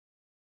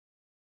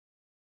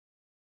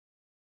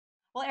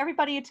Well,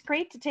 everybody, it's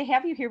great to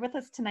have you here with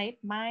us tonight.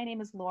 My name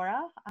is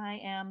Laura.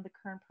 I am the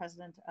current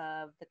president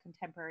of the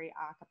Contemporary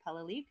A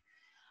Cappella League.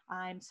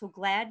 I'm so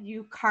glad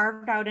you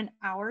carved out an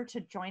hour to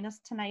join us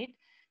tonight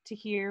to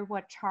hear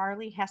what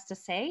Charlie has to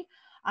say.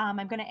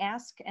 I'm going to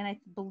ask, and I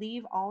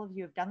believe all of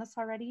you have done this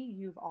already.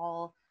 You've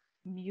all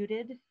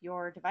muted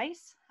your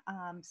device.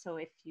 So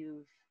if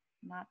you've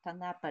not done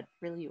that, but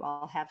really you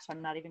all have, so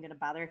I'm not even going to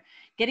bother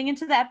getting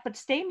into that. But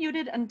stay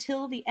muted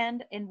until the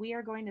end, and we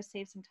are going to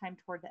save some time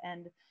toward the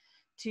end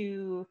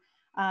to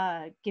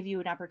give you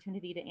an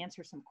opportunity to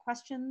answer some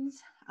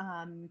questions.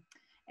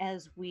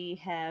 As we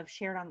have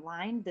shared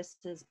online, this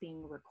is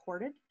being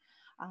recorded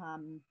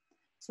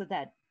so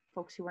that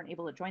folks who weren't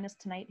able to join us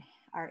tonight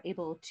are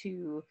able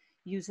to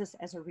use this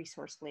as a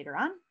resource later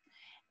on.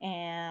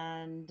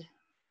 And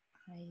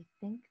I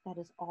think that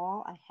is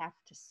all I have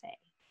to say.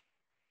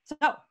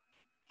 So,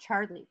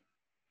 Charlie,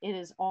 it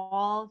is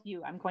all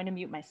you. I'm going to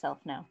mute myself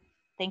now.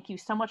 Thank you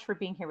so much for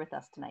being here with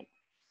us tonight.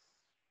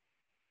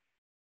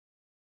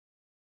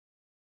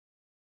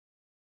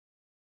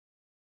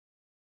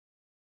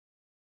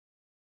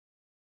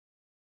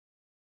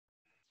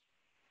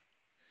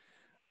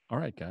 All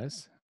right,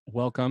 guys.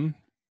 Welcome.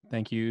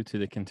 Thank you to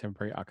the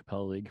Contemporary A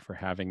Cappella League for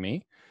having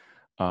me.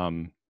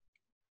 I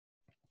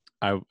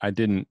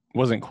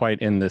wasn't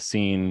quite in the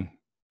scene,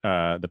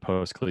 the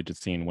post-collegiate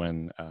scene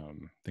when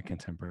the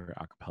Contemporary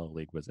A Cappella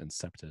League was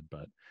incepted,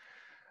 but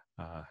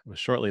it was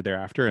shortly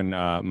thereafter. And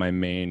my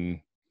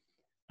main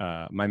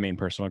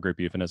personal group,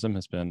 Euphemism,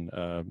 has been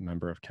a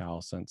member of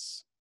Cal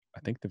since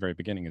I think the very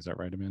beginning. Is that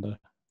right, Amanda?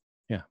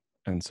 Yeah.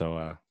 And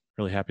so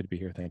really happy to be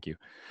here. Thank you.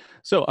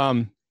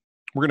 So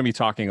we're going to be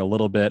talking a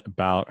little bit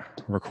about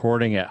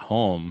recording at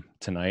home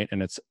tonight,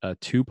 and it's a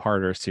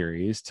two-parter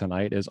series.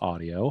 Tonight is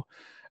audio,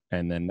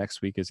 and then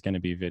next week is going to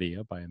be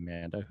video by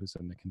Amanda, who's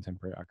in the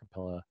Contemporary A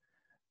Cappella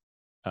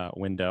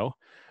window.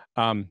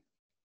 And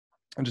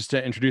just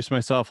to introduce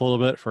myself a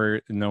little bit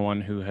for no one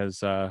who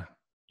has,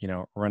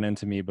 run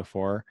into me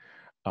before,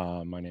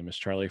 my name is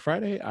Charlie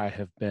Friday. I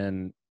have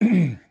been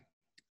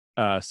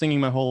singing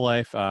my whole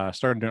life.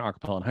 Started doing a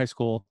cappella in high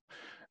school,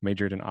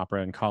 majored in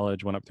opera in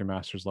college, went up through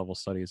master's level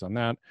studies on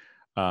that.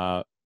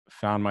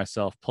 Found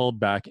myself pulled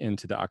back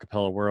into the a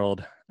cappella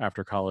world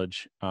after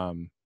college.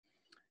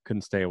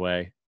 Couldn't stay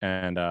away,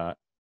 and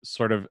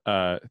sort of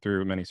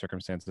through many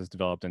circumstances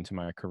developed into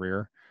my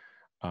career,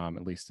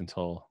 at least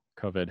until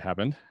COVID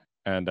happened.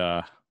 And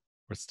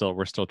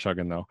we're still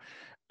chugging though.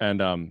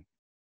 And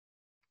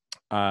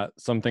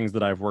some things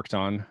that I've worked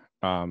on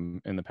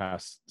in the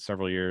past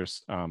several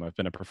years. I've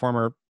been a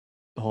performer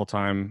the whole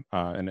time in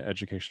an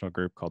educational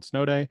group called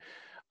Snow Day.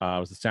 I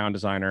was the sound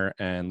designer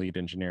and lead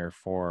engineer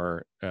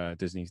for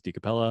Disney's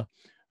DeCapella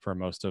for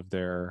most of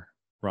their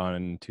run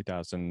in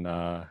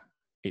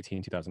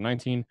 2018,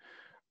 2019.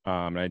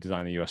 And I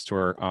designed the US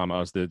tour. I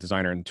was the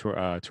designer and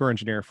tour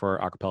engineer for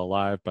Acapella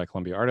Live by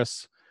Columbia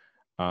Artists.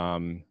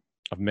 I've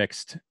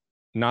mixed,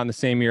 not in the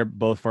same year,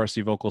 both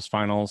varsity vocals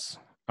finals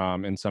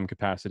in some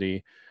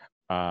capacity.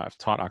 I've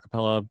taught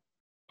acapella,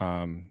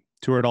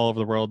 toured all over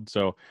the world,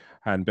 so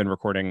I've been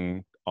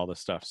recording all this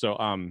stuff.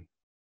 So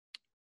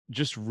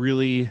just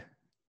really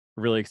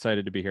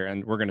excited to be here,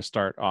 and we're going to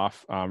start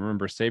off.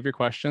 Remember, save your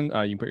question. You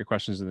can put your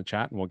questions in the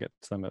chat and we'll get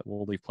to them.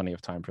 We'll leave plenty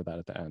of time for that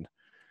at the end.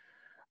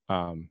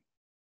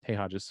 Hey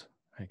Hodges,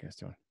 how you guys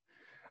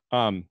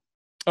doing?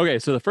 Okay,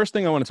 so the first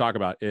thing I want to talk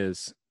about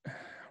is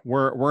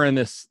we're in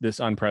this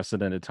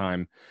unprecedented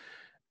time,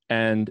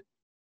 and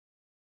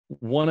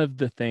one of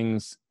the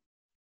things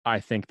I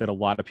think that a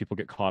lot of people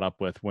get caught up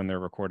with when they're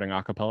recording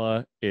a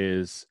cappella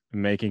is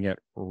making it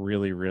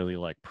really, really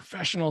like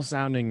professional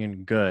sounding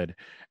and good.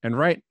 And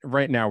right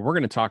now we're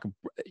going to talk,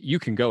 you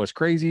can go as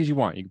crazy as you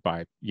want. You can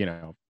buy,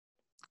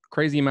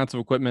 crazy amounts of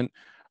equipment.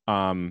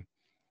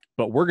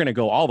 But we're going to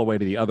go all the way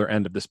to the other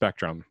end of the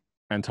spectrum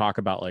and talk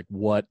about like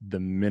what the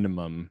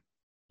minimum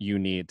you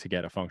need to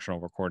get a functional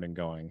recording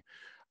going.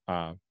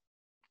 And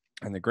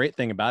the great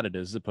thing about it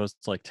is, as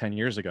opposed to like 10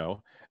 years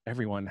ago,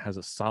 everyone has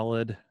a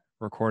solid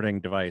recording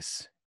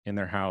device in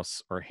their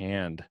house or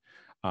hand.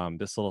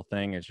 This little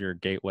thing is your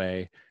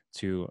gateway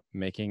to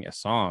making a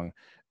song.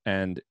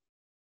 And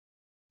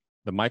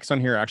the mics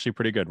on here are actually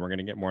pretty good. We're going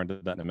to get more into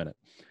that in a minute.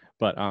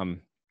 But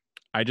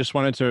I just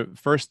wanted to,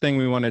 first thing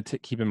we wanted to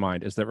keep in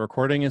mind is that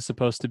recording is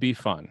supposed to be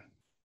fun.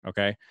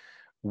 Okay.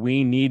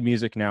 We need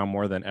music now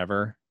more than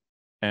ever.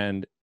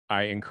 And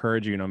I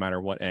encourage you, no matter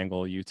what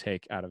angle you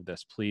take out of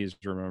this, please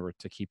remember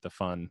to keep the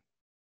fun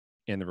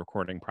in the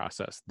recording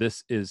process.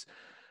 This is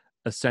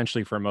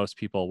essentially, for most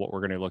people, what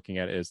we're going to be looking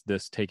at is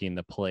this taking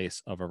the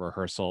place of a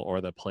rehearsal or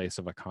the place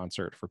of a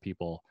concert for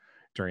people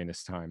during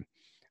this time.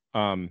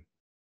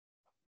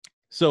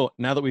 So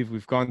now that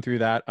we've gone through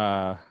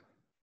that,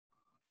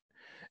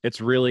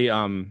 it's really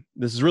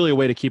this is really a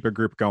way to keep a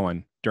group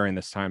going during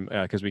this time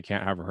because we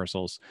can't have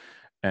rehearsals.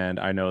 And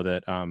I know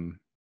that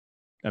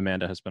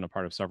Amanda has been a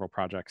part of several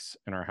projects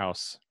in our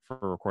house for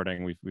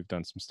recording. We've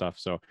done some stuff,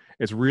 so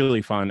it's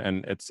really fun,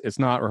 and it's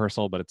not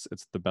rehearsal, but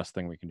it's the best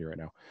thing we can do right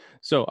now.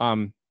 So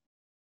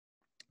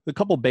The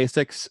couple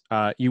basics,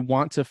 you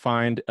want to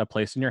find a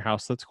place in your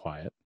house that's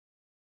quiet.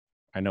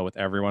 I know with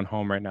everyone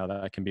home right now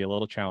that can be a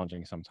little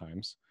challenging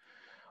sometimes.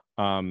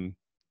 Um,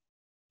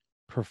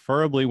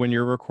 Preferably when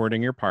you're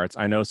recording your parts.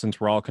 I know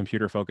since we're all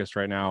computer focused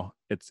right now,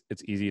 it's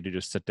easy to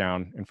just sit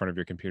down in front of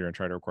your computer and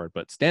try to record.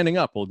 But standing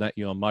up will net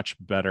you a much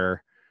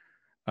better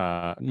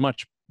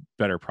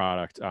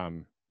product.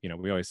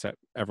 We always say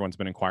everyone's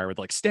been inquired with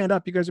like, stand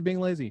up, you guys are being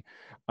lazy.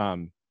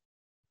 And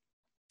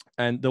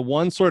the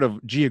one sort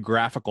of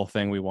geographical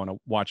thing we want to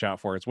watch out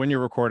for is when you're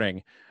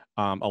recording.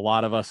 A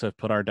lot of us have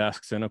put our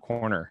desks in a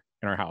corner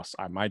in our house.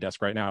 My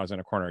desk right now is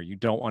in a corner. You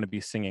don't want to be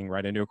singing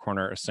right into a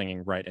corner or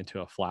singing right into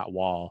a flat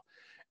wall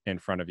in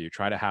front of you.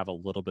 Try to have a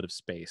little bit of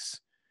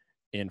space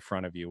in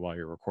front of you while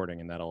you're recording,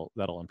 and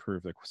that'll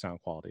improve the sound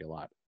quality a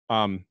lot.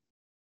 We're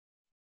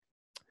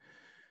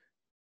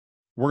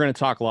going to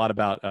talk a lot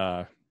about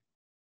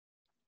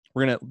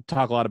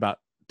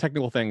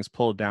technical things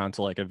pulled down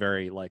to like a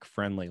very like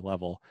friendly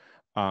level.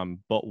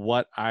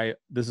 But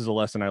this is a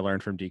lesson I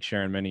learned from Deke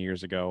Sharon many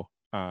years ago,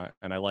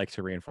 and I like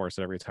to reinforce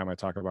it every time I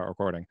talk about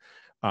recording,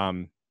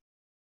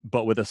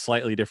 but with a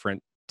slightly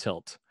different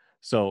tilt.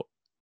 So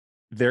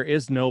there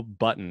is no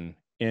button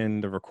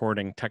in the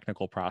recording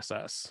technical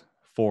process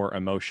for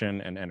emotion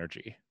and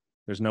energy.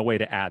 There's no way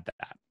to add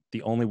that.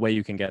 The only way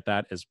you can get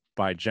that is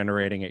by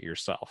generating it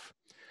yourself.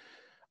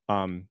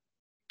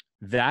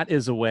 That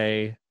is a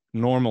way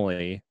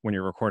normally when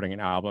you're recording an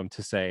album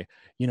to say,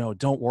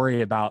 don't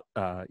worry about,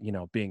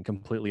 being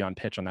completely on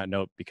pitch on that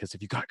note, because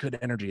if you got good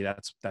energy,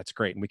 that's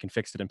great. And we can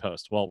fix it in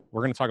post. Well,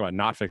 we're going to talk about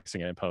not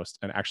fixing it in post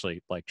and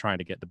actually like trying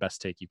to get the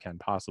best take you can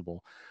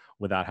possible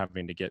without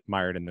having to get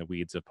mired in the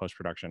weeds of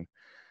post-production.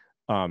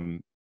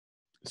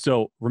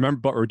 So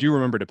do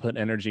remember to put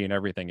energy in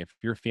everything. If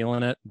you're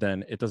feeling it,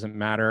 then it doesn't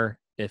matter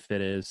if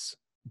it is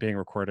being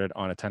recorded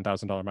on a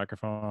 $10,000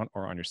 microphone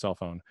or on your cell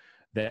phone,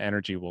 the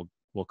energy will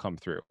come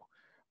through.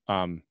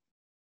 And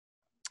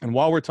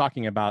while we're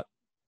talking about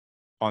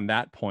on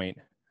that point,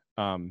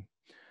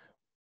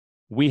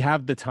 we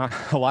have the time.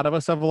 A lot of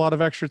us have a lot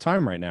of extra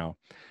time right now.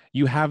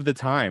 You have the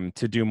time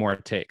to do more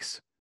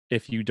takes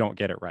if you don't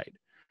get it right.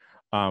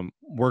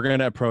 We're going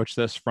to approach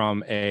this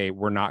from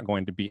we're not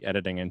going to be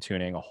editing and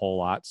tuning a whole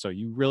lot. So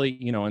you really,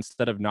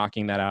 instead of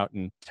knocking that out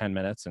in 10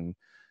 minutes and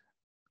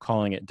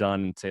calling it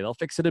done and say they'll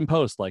fix it in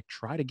post, like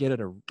try to get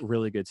it a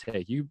really good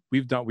take.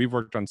 We've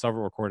worked on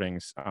several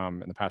recordings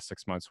in the past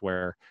 6 months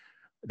where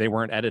they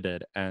weren't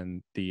edited,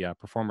 and the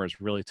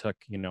performers really took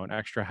an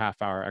extra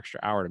extra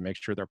hour to make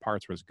sure their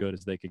parts were as good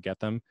as they could get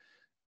them,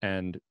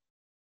 and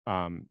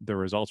the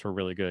results were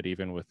really good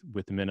even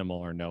with minimal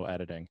or no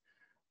editing.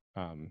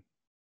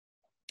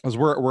 Because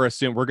we're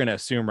going to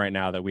assume right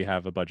now that we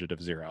have a budget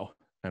of 0,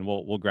 and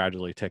we'll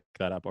gradually tick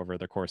that up over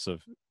the course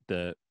of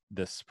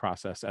this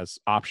process as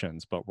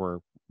options, but we're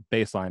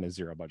baseline is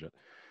 0 budget.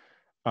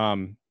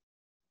 And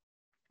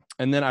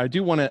then I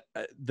do want to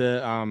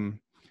the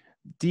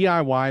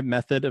DIY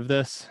method of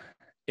this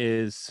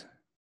is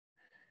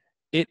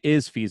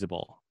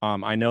feasible.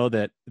 I know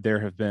that there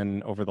have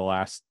been over the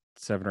last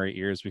 7 or 8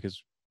 years,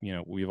 because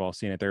we've all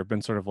seen it, there have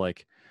been sort of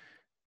like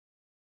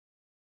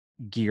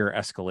gear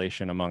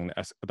escalation among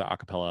the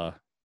acapella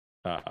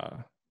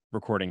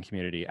recording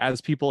community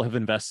as people have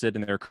invested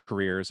in their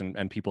careers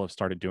and people have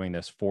started doing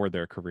this for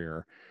their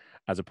career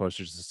as opposed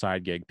to just a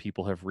side gig.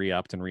 People have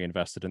re-upped and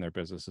reinvested in their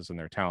businesses and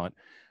their talent,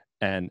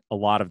 and a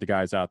lot of the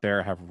guys out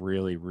there have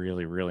really,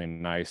 really, really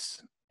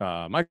nice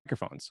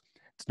microphones.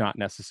 It's not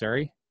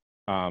necessary,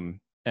 and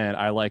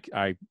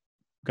I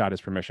got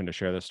his permission to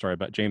share this story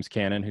about James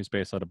Cannon, who's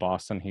based out of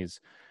Boston. He's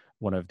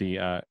one of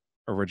the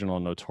original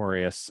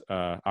notorious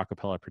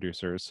acapella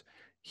producers.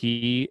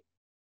 He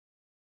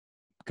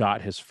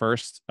got his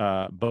first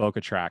Boca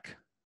track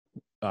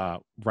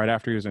right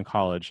after he was in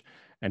college,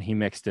 and he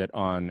mixed it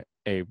on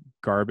a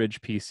garbage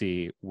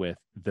PC with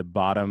the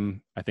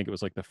bottom, I think it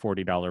was like the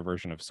 $40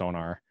 version of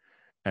Sonar,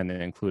 and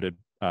then included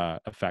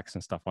effects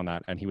and stuff on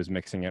that. And he was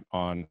mixing it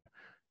on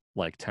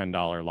like $10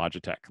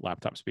 Logitech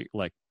laptop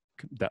like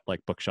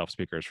bookshelf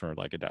speakers for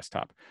like a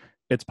desktop.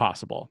 It's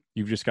possible.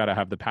 You've just got to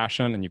have the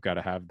passion, and you've got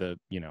to have the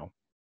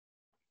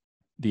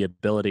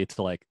ability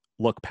to like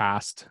look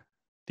past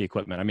the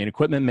equipment. I mean,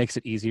 equipment makes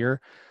it easier,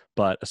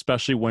 but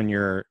especially when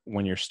you're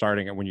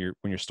starting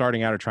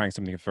out or trying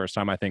something the first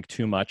time, I think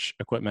too much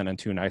equipment and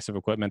too nice of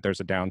equipment, there's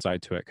a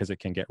downside to it, because it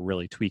can get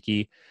really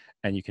tweaky,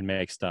 and you can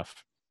make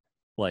stuff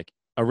like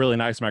a really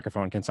nice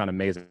microphone can sound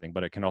amazing,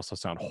 but it can also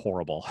sound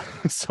horrible.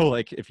 So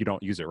like if you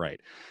don't use it right,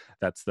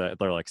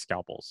 they're like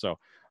scalpels. So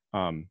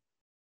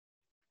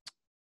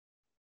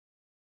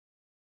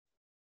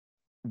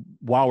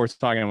while we're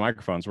talking about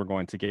microphones, we're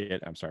going to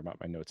get, I'm sorry about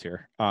my notes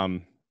here.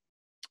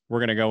 We're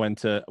going to go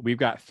into, we've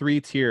got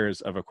 3 tiers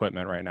of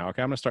equipment right now.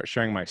 Okay, I'm going to start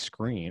sharing my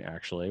screen,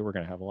 actually. We're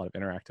going to have a lot of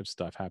interactive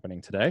stuff happening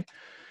today.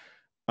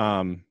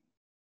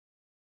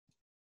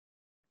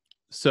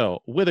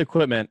 So with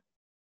equipment,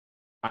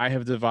 I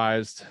have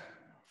devised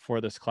for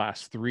this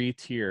class 3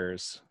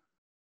 tiers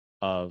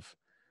of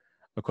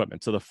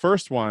equipment. So the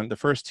first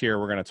tier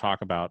we're going to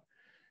talk about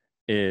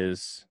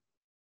is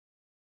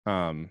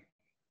Actually,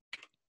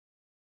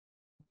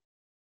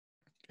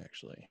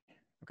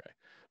 okay.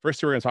 First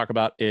thing we're going to talk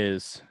about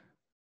is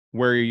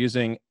where you're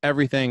using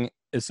everything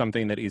is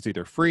something that is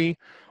either free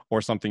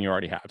or something you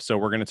already have. So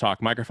we're going to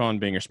talk microphone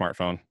being your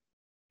smartphone.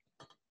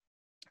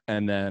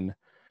 And then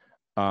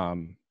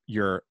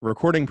your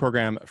recording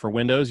program for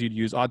Windows, you'd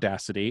use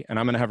Audacity. And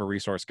I'm going to have a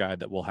resource guide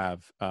that we'll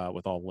have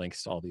with all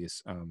links to all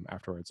these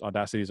afterwards.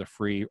 Audacity is a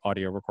free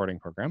audio recording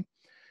program.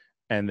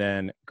 And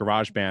then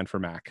GarageBand for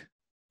Mac.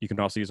 You can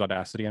also use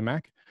Audacity on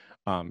Mac.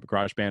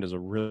 GarageBand is a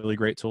really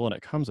great tool, and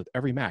it comes with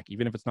every Mac.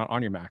 Even if it's not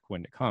on your Mac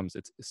when it comes,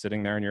 it's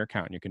sitting there in your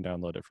account, and you can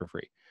download it for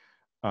free.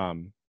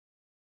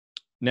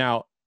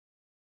 Now,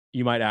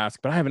 you might ask,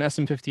 but I have an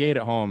SM58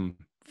 at home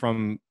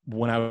from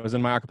when I was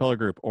in my a cappella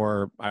group,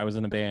 or I was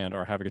in a band,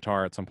 or have a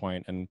guitar at some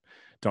point and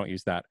don't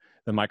use that.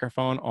 The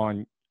microphone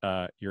on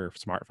your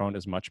smartphone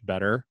is much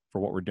better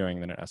for what we're doing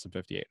than an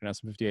SM58. An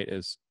SM58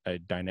 is a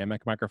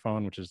dynamic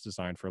microphone, which is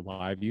designed for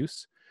live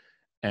use.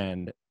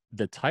 And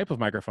the type of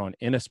microphone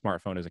in a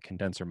smartphone is a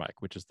condenser mic,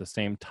 which is the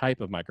same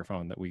type of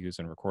microphone that we use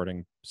in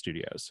recording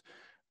studios.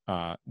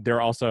 There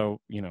are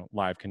also,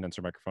 live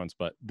condenser microphones,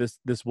 but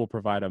this will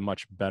provide a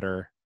much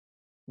better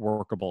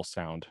workable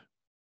sound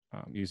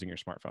using your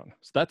smartphone.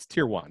 So that's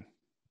tier 1.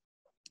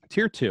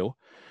 Tier 2,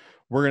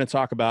 we're going to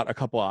talk about a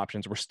couple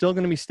options. We're still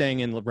going to be staying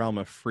in the realm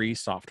of free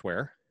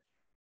software,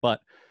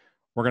 but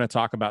we're going to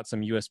talk about some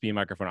USB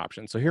microphone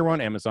options. So here we're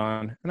on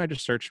Amazon, and I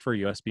just searched for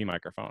USB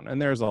microphone,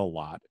 and there's a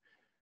lot.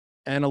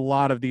 And a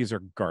lot of these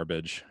are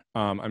garbage.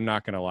 I'm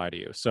not going to lie to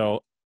you.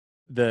 So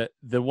the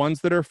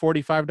ones that are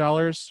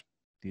 $45,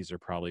 these are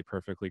probably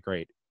perfectly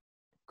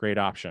great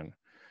option.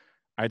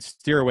 I'd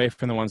steer away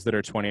from the ones that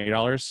are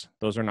 $20.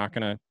 Those are not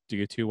going to do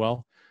you too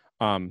well.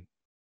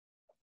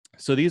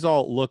 So these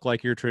all look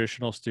like your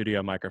traditional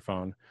studio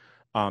microphone.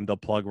 They'll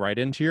plug right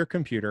into your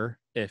computer.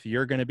 If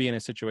you're going to be in a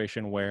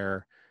situation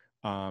where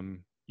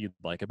you'd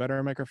like a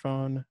better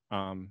microphone,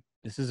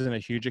 this isn't a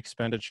huge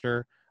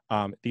expenditure.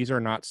 These are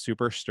not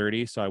super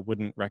sturdy, so I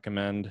wouldn't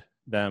recommend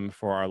them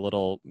for our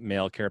little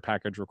mail care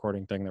package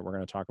recording thing that we're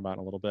going to talk about in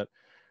a little bit.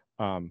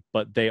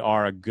 But they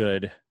are a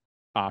good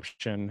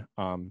option,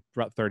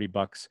 about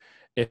 $30.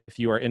 If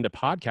you are into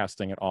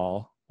podcasting at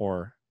all,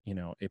 or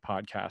a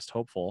podcast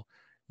hopeful,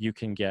 you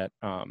can get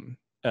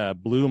a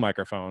Blue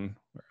microphone.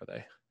 Where are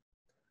they?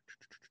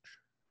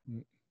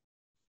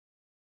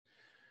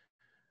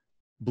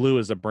 Blue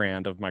is a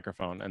brand of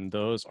microphone, and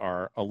those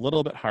are a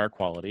little bit higher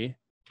quality,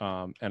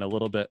 and a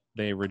little bit,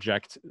 they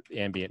reject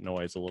ambient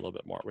noise a little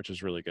bit more, which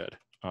is really good.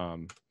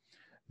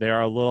 They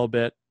are a little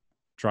bit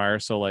drier.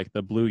 So like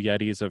the Blue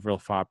Yeti is a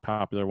real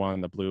popular one,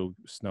 the Blue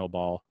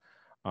Snowball.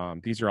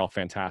 These are all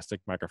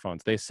fantastic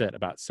microphones. They sit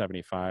about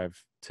 $75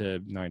 to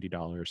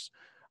 $90.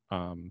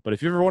 But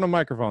if you ever want a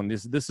microphone,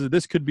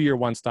 this could be your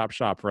one-stop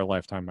shop for a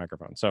lifetime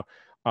microphone. So,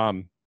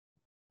 and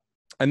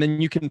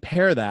then you can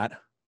pair that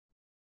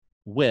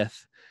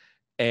with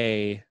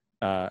the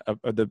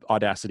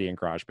Audacity and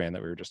GarageBand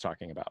that we were just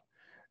talking about.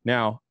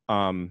 Now,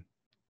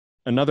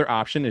 another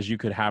option is you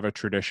could have a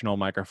traditional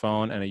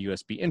microphone and a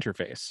USB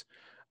interface,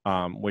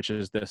 which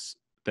is this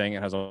thing.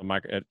 It has a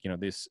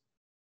these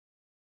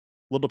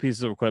little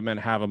pieces of equipment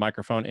have a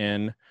microphone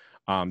in.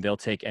 They'll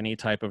take any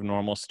type of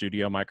normal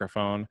studio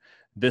microphone.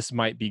 This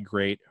might be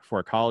great for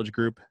a college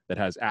group that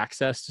has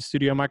access to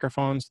studio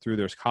microphones through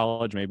their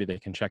college. Maybe they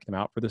can check them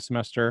out for the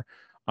semester,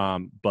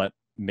 but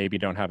maybe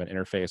don't have an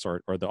interface,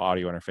 or the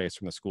audio interface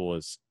from the school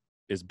is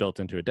built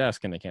into a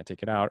desk and they can't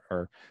take it out,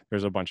 or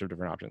there's a bunch of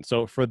different options.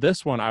 So for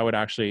this one, I would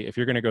actually, if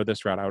you're going to go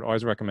this route, I would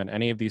always recommend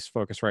any of these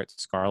Focusrite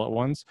Scarlett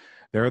ones.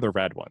 They're the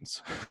red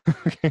ones,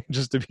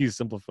 just to be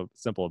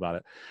simple about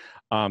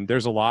it.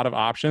 There's a lot of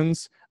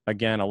options.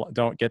 Again,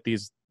 don't get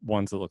these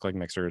ones that look like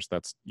mixers.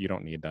 You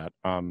don't need that.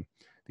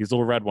 These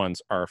little red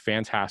ones are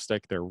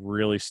fantastic. They're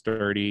really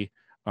sturdy.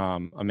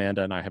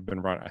 Amanda and I have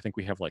been running, I think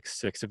we have like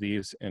 6 of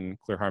these in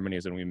Clear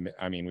Harmonies, and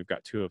we've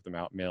got 2 of them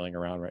out mailing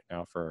around right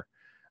now for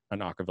an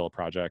Acaville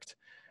project,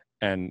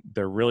 and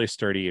they're really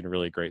sturdy and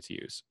really great to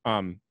use.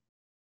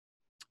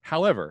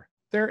 However,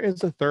 there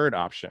is a third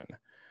option,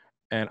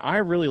 and I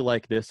really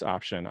like this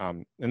option.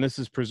 And this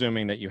is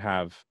presuming that you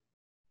have,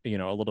 a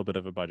little bit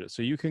of a budget.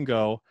 So you can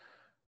go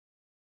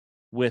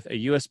with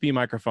a USB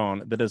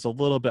microphone that is a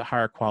little bit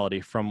higher quality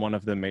from one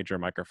of the major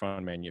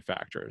microphone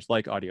manufacturers,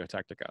 like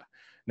Audio-Technica.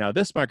 Now,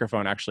 this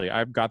microphone, actually,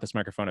 I've got this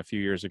microphone a few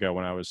years ago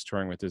when I was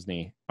touring with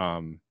Disney.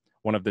 One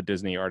of the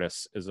Disney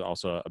artists is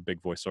also a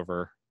big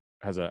voiceover,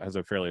 has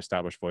a fairly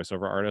established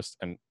voiceover artist,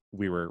 and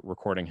we were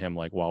recording him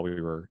like while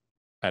we were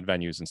at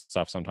venues and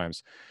stuff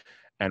sometimes.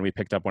 And we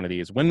picked up one of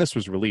these. When this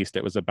was released,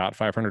 it was about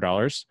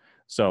 $500.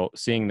 So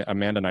seeing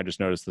Amanda and I just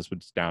noticed this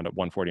was down at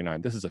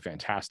 $149. This is a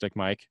fantastic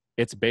mic.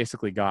 It's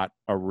basically got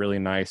a really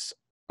nice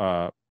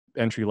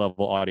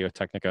entry-level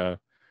Audio-Technica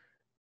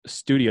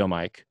studio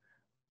mic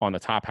on the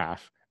top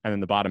half, and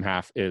then the bottom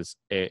half is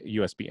a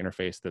USB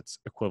interface that's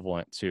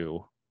equivalent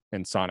to,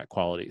 in sonic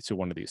quality, to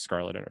one of these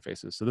Scarlett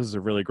interfaces. So this is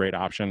a really great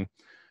option.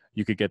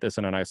 You could get this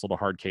in a nice little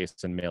hard case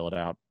and mail it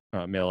out.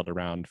 mail it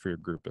around for your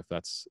group if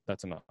that's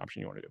an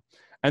option you want to do.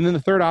 And then the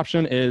third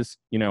option is,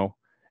 you know,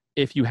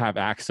 if you have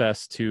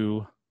access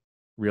to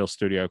real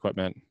studio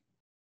equipment,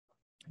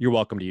 you're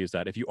welcome to use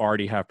that. If you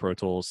already have Pro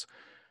Tools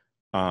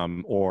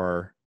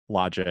or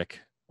Logic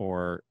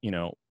or, you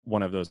know,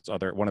 one of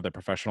the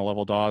professional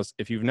level DAWs,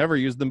 if you've never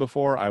used them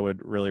before, I would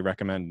really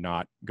recommend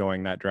not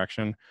going that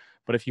direction.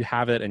 But if you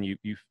have it and you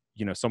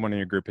know, someone in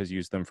your group has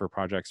used them for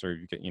projects, or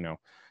you get, you know,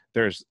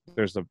 there's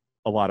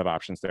a lot of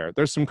options there.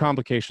 There's some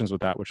complications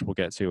with that, which we'll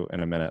get to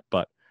in a minute,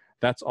 but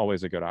that's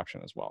always a good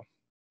option as well.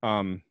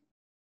 All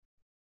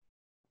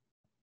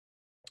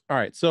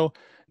right, so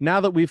now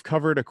that we've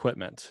covered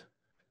equipment,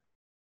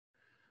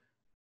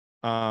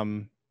 we're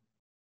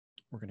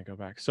going to go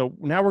back. So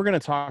now we're going to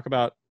talk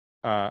about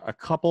a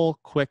couple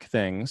quick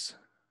things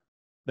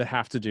that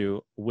have to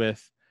do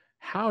with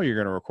how you're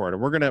going to record.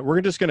 And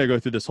we're just going to go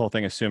through this whole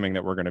thing assuming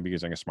that we're going to be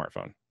using a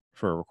smartphone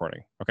for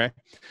recording. Okay.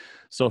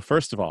 So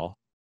first of all,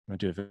 I'm going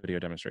to do a video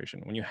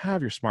demonstration. When you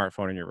have your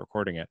smartphone and you're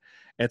recording it,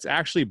 it's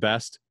actually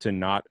best to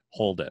not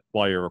hold it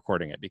while you're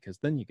recording it, because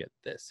then you get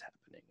this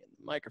happening in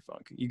the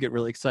microphone. You get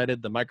really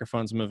excited. The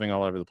microphone's moving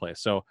all over the place.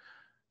 So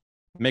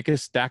make a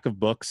stack of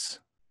books,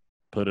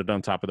 put it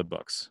on top of the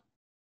books.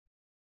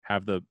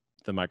 Have the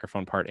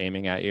microphone part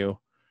aiming at you.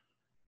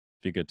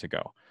 Be good to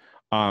go.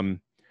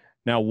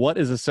 Now, what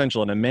is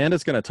essential, and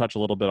Amanda's going to touch a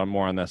little bit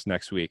more on this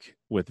next week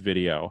with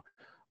video.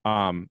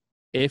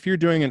 If you're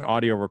doing an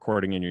audio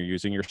recording and you're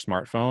using your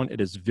smartphone, it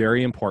is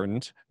very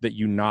important that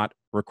you not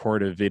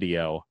record a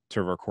video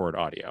to record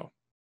audio.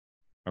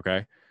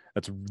 Okay?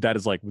 That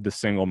is like the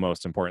single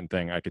most important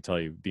thing I could tell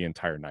you the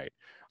entire night.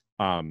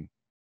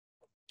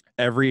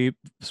 Every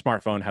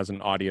smartphone has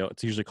an audio.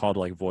 It's usually called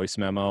like voice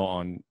memo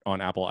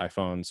on Apple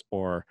iPhones,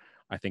 or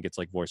I think it's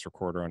like voice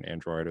recorder on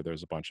Android, or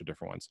there's a bunch of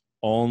different ones.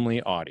 Only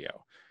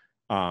audio.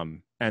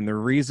 And the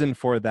reason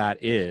for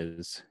that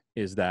is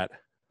that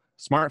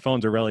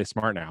smartphones are really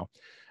smart now.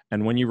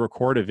 And when you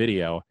record a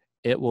video,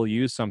 it will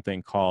use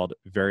something called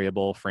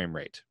variable frame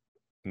rate.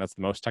 And that's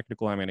the most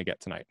technical I'm going to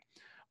get tonight.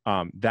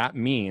 That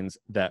means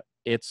that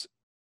it's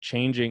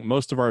changing.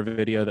 Most of our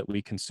video that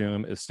we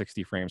consume is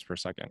 60 frames per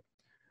second.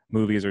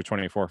 Movies are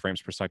 24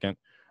 frames per second.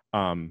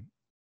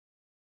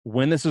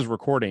 When this is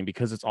recording,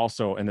 because it's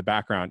also in the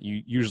background,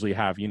 you usually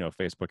have, you know,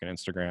 Facebook and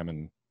Instagram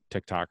and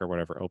TikTok or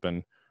whatever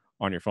open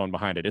on your phone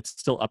behind it. It's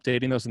still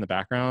updating those in the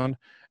background,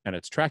 and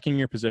it's tracking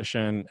your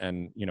position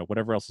and, you know,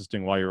 whatever else is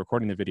doing while you're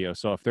recording the video.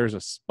 So if there's a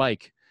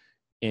spike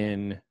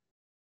in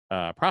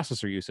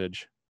processor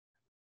usage,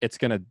 it's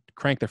going to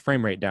crank the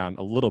frame rate down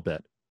a little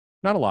bit,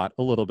 not a lot,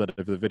 a little bit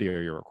of the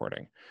video you're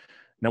recording.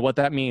 Now, what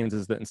that means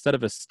is that instead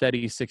of a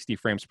steady 60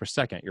 frames per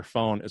second, your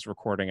phone is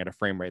recording at a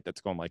frame rate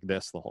that's going like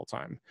this the whole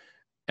time.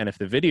 And if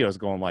the video is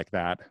going like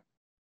that,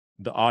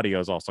 the audio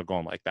is also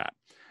going like that.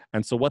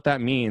 And so what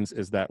that means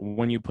is that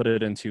when you put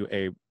it into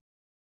a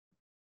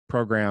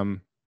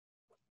program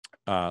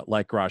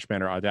like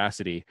GarageBand or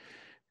Audacity,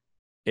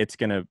 it's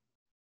going to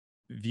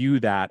view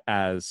that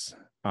as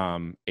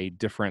a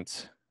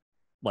different,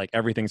 like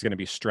everything's going to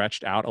be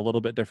stretched out a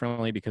little bit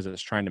differently, because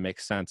it's trying to make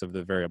sense of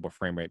the variable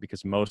frame rate.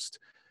 Because most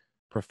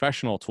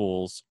professional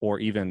tools, or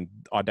even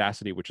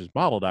Audacity, which is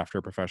modeled after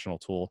a professional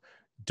tool,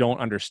 don't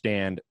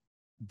understand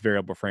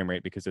variable frame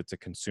rate because it's a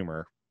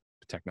consumer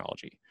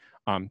technology.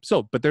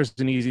 But there's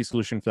an easy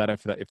solution for that.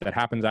 If that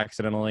happens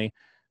accidentally,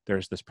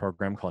 there's this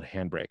program called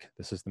Handbrake.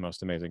 This is the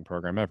most amazing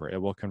program ever.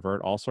 It will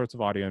convert all sorts of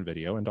audio and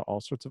video into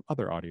all sorts of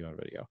other audio and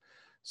video.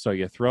 So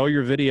you throw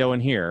your video in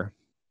here,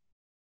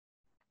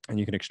 and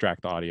you can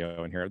extract the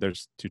audio in here.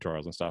 There's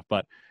tutorials and stuff,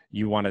 but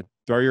you want to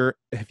throw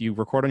if you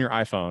record on your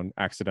iPhone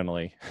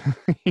accidentally,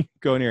 you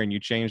go in here and you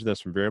change this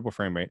from variable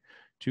frame rate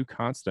to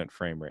constant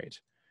frame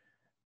rate,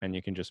 and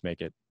you can just make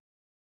it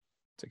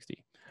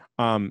 60.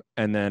 And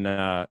then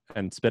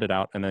and spit it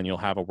out, and then you'll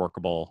have a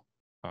workable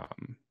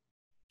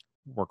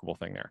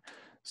thing there.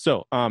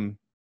 So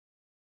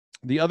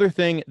the other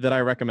thing that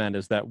I recommend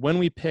is that when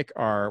we pick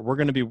we're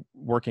going to be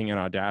working in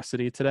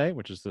Audacity today,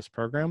 which is this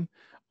program.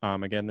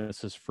 Again,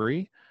 this is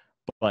free,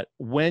 but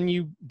when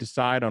you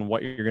decide on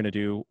what you're going to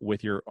do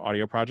with your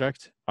audio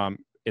project,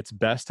 it's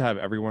best to have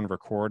everyone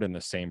record in the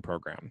same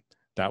program.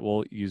 That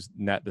will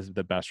net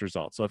the best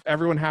results. So if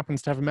everyone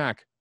happens to have a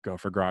Mac, go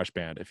for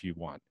GarageBand if you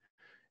want.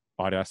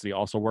 Audacity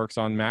also works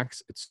on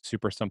Macs. It's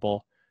super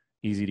simple,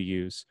 easy to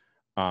use.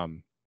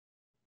 And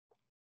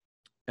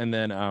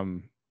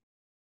then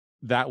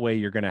that way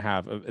you're going to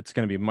have, it's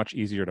going to be much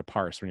easier to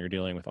parse when you're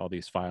dealing with all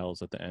these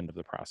files at the end of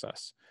the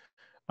process.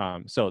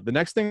 So the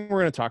next thing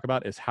we're going to talk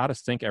about is how to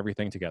sync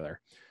everything together.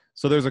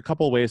 So there's a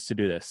couple ways to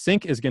do this.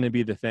 Sync is going to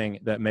be the thing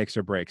that makes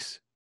or breaks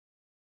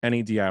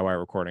any DIY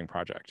recording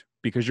project,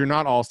 because you're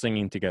not all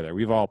singing together.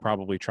 We've all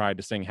probably tried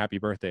to sing happy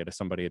birthday to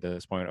somebody at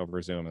this point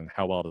over Zoom, and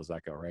how well does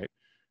that go, right?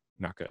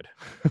 Not good.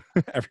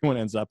 Everyone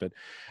ends up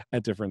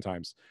at different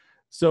times.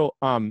 So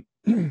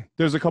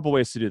there's a couple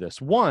ways to do this.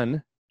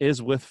 One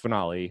is with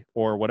Finale,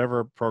 or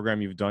whatever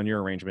program you've done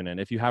your arrangement in.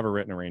 If you have a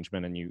written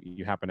arrangement and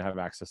you happen to have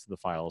access to the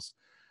files,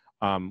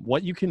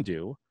 what you can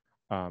do,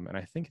 and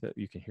I think that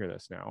you can hear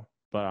this now.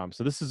 But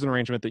so this is an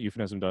arrangement that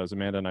Euphemism does.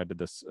 Amanda and I did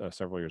this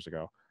several years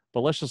ago.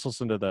 But let's just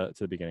listen to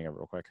the beginning of it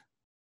real quick.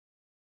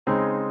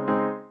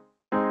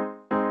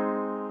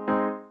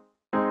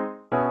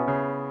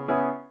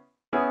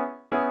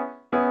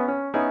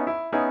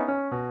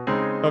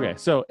 Okay,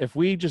 so if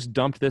we just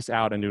dump this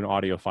out into an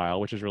audio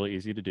file, which is really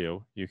easy to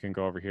do, you can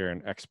go over here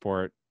and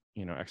export,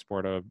 if you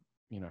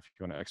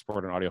want to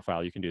export an audio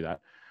file, you can do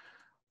that.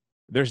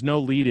 There's no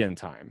lead in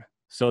time.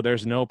 So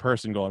there's no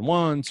person going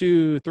 1,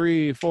 2,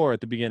 3, 4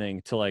 at the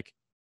beginning to like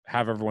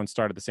have everyone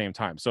start at the same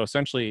time. So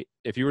essentially,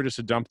 if you were just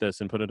to dump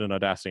this and put it in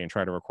Audacity and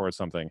try to record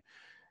something,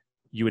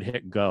 you would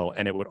hit go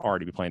and it would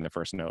already be playing the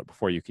first note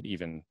before you could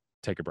even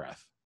take a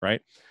breath,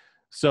 right?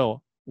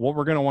 So what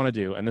we're going to want to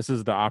do, and this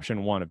is the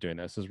option 1 of doing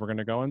this, is we're going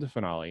to go into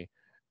Finale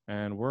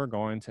and we're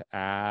going to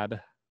add,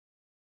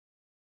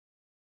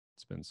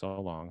 it's been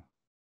so long,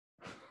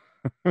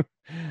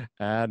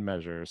 add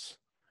measures.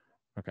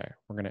 Okay,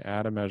 we're going to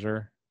add a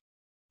measure.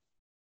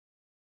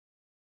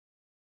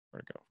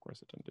 Where'd it go? Of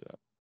course it didn't do that.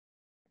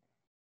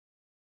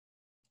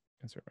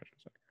 Insert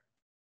measures.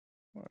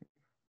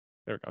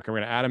 There we go. Okay, we're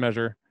going to add a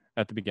measure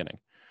at the beginning.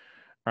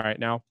 All right,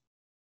 now,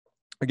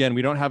 again,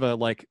 we don't have a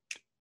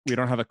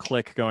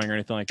click going or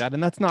anything like that,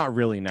 and that's not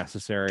really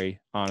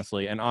necessary,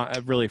 honestly. And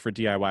really for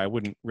DIY, I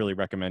wouldn't really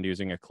recommend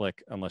using a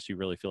click unless you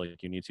really feel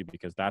like you need to,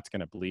 because that's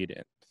going to bleed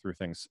it through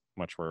things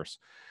much worse.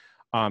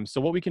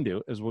 So what we can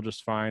do is we'll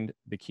just find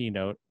the key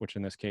note, which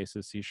in this case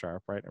is C#,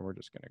 right? And we're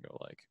just going to go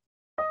like,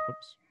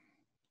 oops.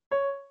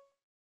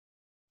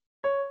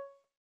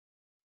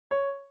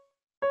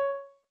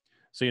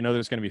 So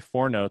there's going to be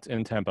 4 notes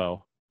in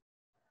tempo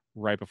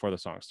right before the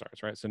song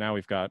starts, right? So now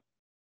we've got,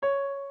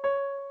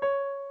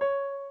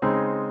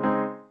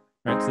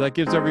 right? So that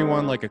gives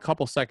everyone like a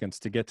couple seconds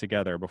to get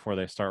together before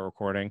they start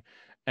recording.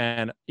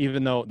 And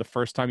even though the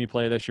first time you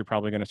play this, you're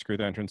probably going to screw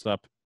the entrance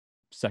up,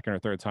 second or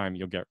third time,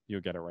 you'll get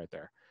it right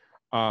there.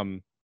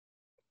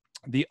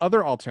 The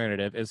other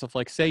alternative is if,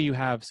 like,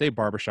 say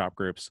barbershop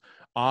groups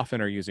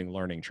often are using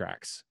learning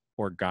tracks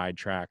or guide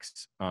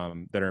tracks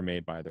that are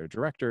made by their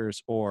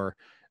directors or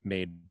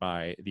made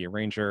by the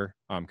arranger,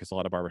 because a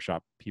lot of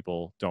barbershop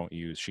people don't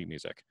use sheet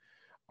music.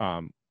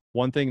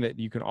 One thing that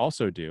you can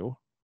also do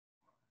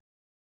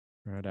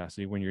in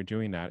Audacity when you're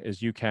doing that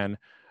is you can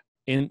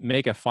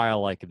make a file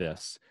like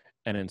this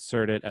and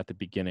insert it at the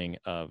beginning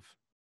of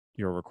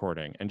your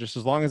recording. And just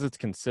as long as it's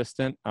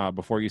consistent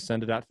before you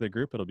send it out to the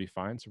group, it'll be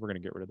fine. So we're going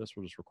to get rid of this.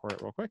 We'll just record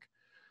it real quick.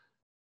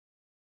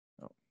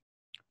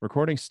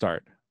 Recording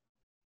start.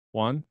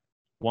 1,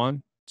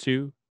 1,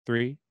 2,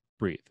 3,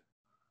 breathe.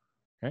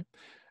 Okay.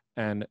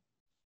 And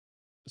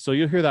so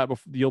you'll hear that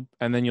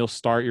and then you'll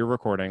start your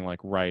recording like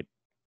right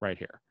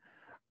here.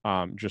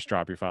 Just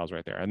drop your files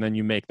right there. And then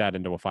you make that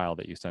into a file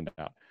that you send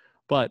out.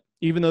 But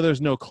even though there's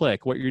no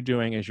click, what you're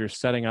doing is you're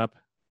setting up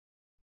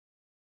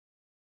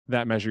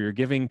that measure. You're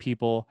giving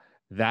people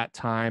that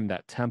time,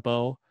 that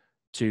tempo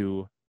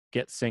to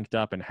get synced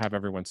up and have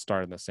everyone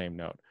start on the same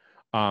note.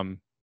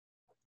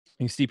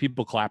 You see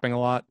people clapping a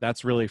lot.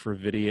 That's really for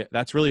video.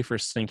 That's really for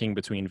syncing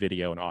between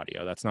video and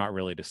audio. That's not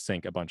really to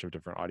sync a bunch of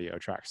different audio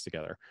tracks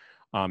together.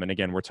 And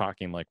again, we're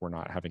talking like we're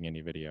not having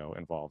any video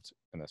involved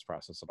in this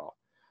process at all.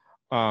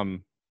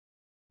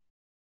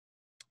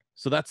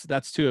 So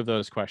that's 2 of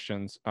those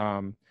questions.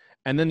 And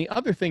then the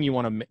other thing you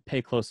want to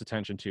pay close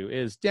attention to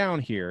is down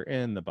here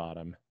in the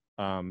bottom.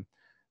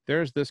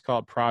 There's this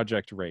called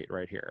project rate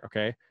right here.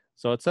 Okay,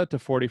 so it's set to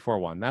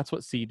 44.1. That's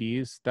what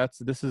CDs.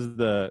 This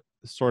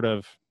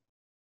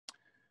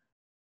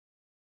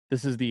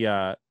is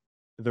the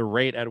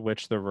rate at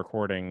which the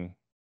recording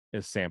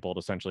is sampled,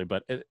 essentially.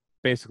 But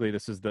basically,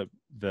 this is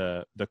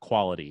the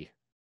quality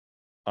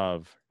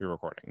of your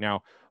recording.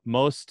 Now,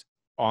 most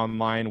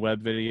online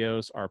web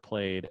videos are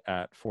played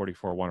at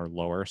 44.1 or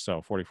lower,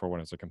 so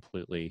 44.1 is a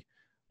completely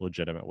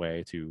legitimate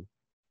way to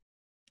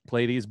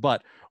play these.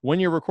 But when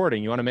you're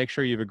recording, you want to make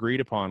sure you've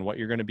agreed upon what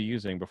you're going to be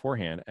using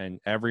beforehand,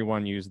 and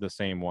everyone use the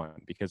same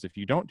one. Because if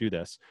you don't do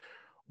this,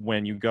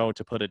 when you go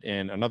to put it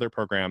in another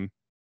program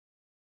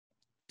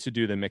to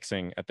do the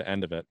mixing at the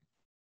end of it,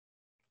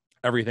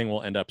 everything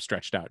will end up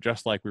stretched out,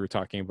 just like we were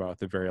talking about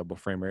the variable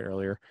frame rate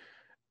earlier.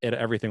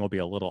 Everything will be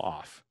a little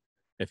off.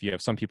 If you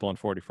have some people on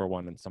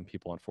 44.1 and some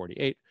people on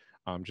 48,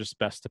 just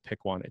best to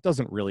pick one. It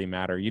doesn't really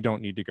matter. You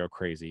don't need to go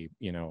crazy.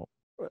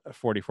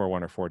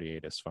 44.1 or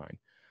 48 is fine.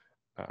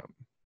 All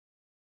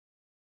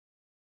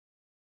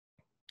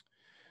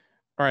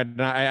right,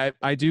 and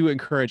I do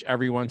encourage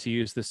everyone to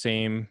use the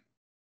same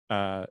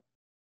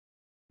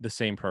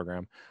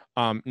program.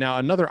 Now,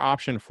 another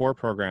option for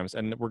programs,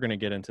 and we're going to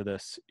get into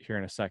this here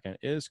in a second,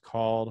 is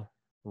called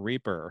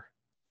Reaper.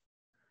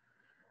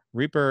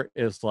 Reaper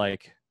is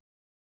like,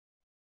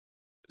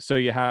 so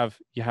you have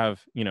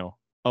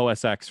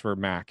OS X for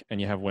Mac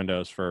and you have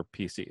Windows for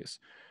PCs.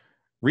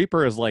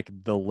 Reaper is like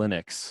the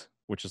Linux,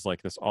 which is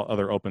like this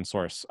other open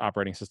source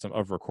operating system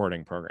of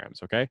recording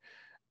programs. Okay,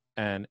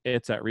 and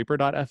it's at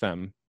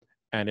reaper.fm,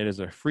 and it is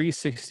a free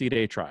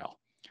 60-day trial.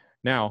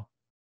 Now,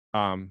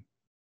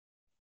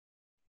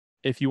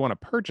 if you want to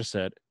purchase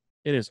it,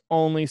 it is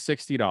only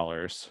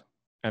 $60.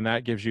 and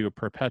that gives you a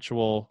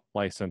perpetual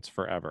license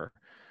forever.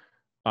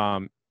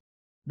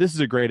 This is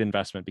a great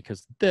investment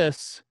because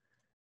this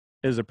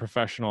is a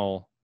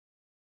professional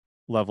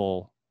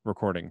level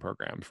recording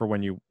program for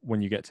when you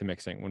get to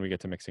mixing, when we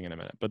get to mixing in a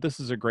minute. But this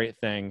is a great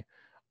thing.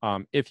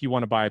 If you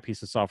want to buy a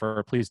piece of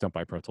software, please don't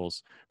buy Pro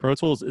Tools. Pro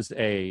Tools is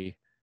a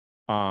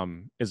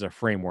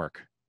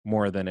framework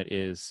more than it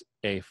is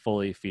a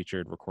fully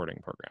featured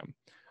recording program.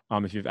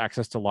 If you have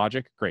access to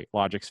Logic, great.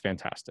 Logic's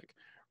fantastic.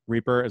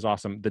 Reaper is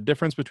awesome. The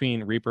difference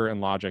between Reaper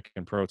and Logic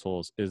and Pro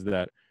Tools is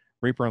that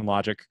Reaper and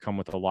Logic come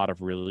with a lot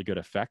of really good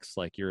effects,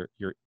 like your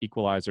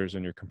equalizers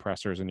and your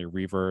compressors and your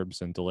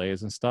reverbs and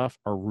delays and stuff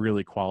are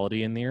really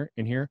quality in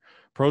here.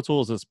 Pro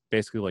Tools is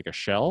basically like a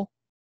shell,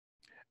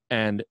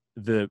 and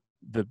the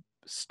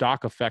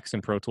stock effects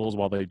in Pro Tools,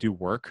 while they do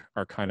work,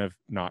 are kind of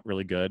not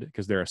really good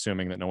because they're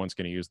assuming that no one's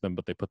going to use them,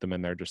 but they put them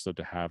in there just so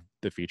to have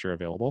the feature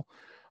available.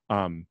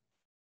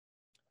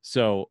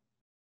 So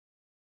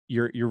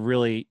you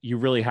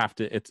really have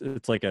to.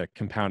 It's like a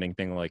compounding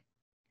thing. Like,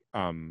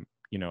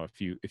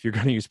 if you're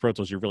going to use Pro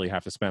Tools, you really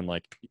have to spend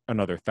like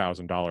another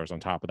 $1,000 on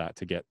top of that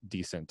to get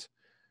decent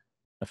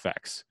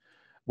effects,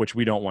 which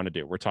we don't want to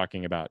do. We're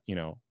talking about,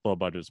 low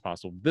budget as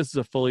possible. This is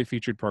a fully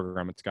featured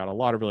program. It's got a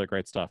lot of really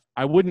great stuff.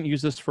 I wouldn't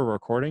use this for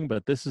recording,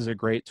 but this is a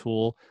great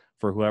tool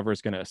for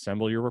whoever's going to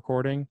assemble your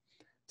recording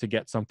to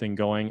get something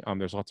going.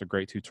 There's lots of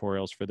great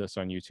tutorials for this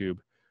on YouTube,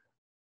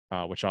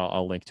 which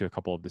I'll link to a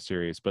couple of the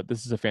series. But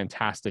this is a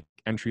fantastic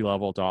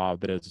entry-level DAW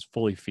that is as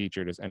fully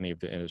featured as any of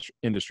the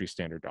industry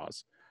standard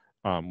DAWs.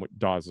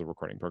 DAWs is a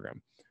recording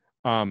program.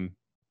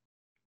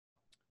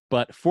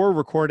 But for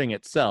recording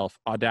itself,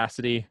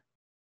 Audacity,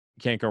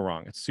 can't go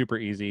wrong. It's super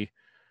easy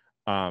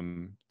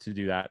to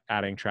do that,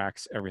 adding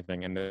tracks,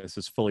 everything. And this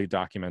is fully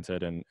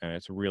documented, and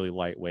it's really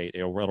lightweight.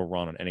 It'll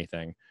run on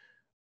anything.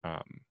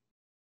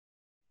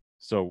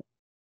 So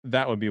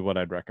that would be what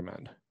I'd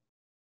recommend.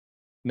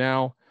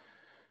 Now,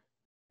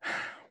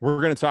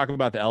 we're going to talk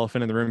about the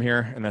elephant in the room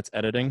here, and that's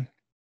editing.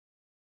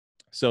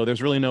 So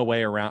there's really no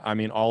way around. I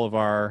mean, all of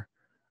our,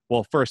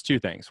 well, first two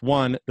things.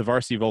 One, the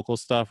varsity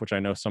vocals stuff, which I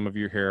know some of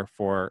you are here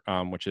for,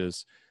 which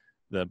is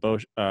the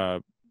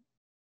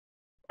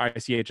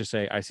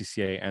ICHSA,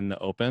 ICCA, and the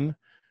Open.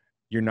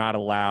 You're not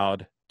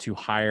allowed to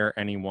hire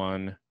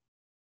anyone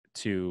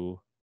to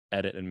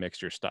edit and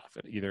mix your stuff.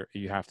 Either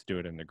you have to do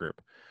it in the group.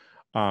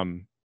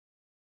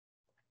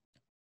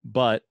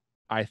 But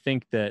I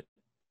think that,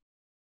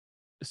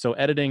 so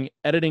editing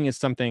is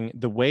something,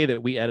 the way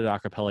that we edit a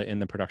cappella in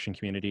the production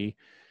community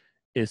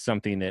is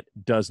something that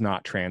does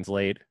not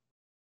translate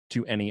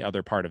to any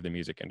other part of the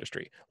music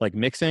industry. Like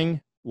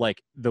mixing,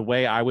 like the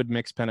way I would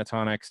mix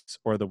pentatonics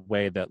or the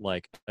way that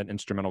like an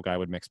instrumental guy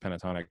would mix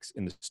pentatonics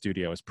in the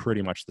studio is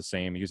pretty much the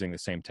same, using the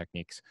same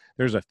techniques.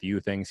 There's a few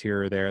things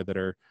here or there that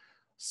are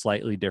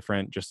slightly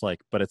different, just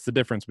like, but it's the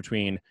difference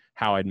between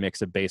how I'd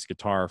mix a bass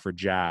guitar for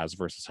jazz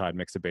versus how I'd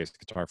mix a bass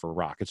guitar for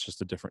rock. It's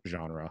just a different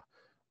genre.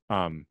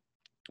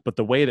 But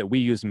the way that we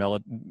use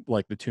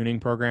like the tuning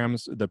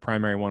programs, the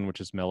primary one, which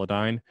is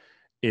Melodyne,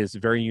 is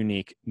very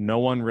unique. No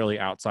one really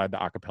outside the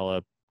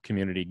acapella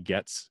community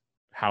gets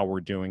how we're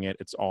doing it.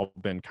 It's all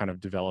been kind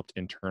of developed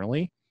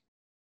internally.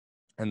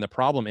 And the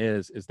problem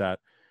is that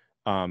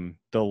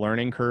the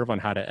learning curve on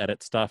how to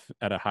edit stuff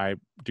at a high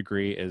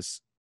degree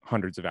is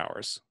hundreds of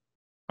hours,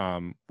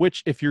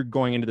 which if you're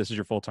going into this as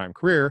your full-time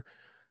career,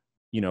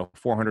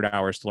 400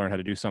 hours to learn how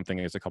to do something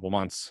is a couple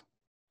months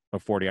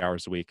of 40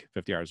 hours a week,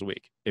 50 hours a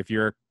week. If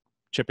you're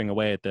chipping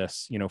away at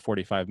this,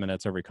 45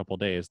 minutes every couple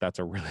of days, that's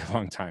a really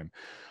long time.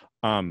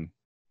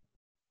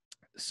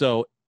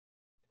 So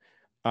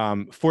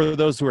for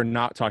those who are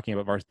not talking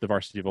about the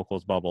varsity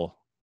vocals bubble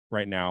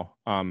right now,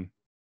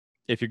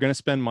 if you're going to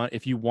spend money,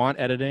 if you want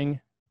editing,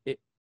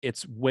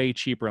 it's way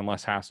cheaper and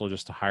less hassle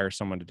just to hire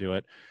someone to do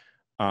it.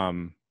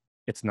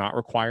 It's not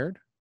required.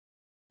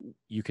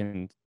 You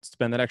can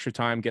spend that extra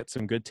time, get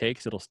some good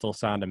takes. It'll still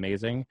sound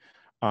amazing.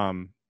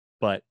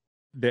 But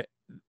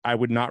I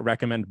would not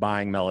recommend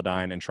buying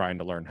Melodyne and trying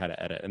to learn how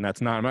to edit. And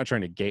I'm not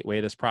trying to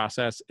gateway this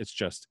process. It's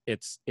just,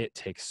 it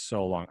takes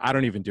so long. I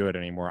don't even do it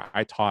anymore.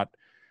 I taught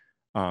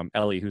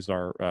Ellie, who's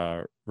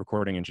our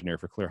recording engineer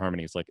for Clear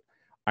Harmonies. Like,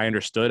 I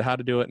understood how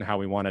to do it and how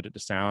we wanted it to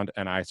sound.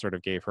 And I sort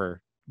of gave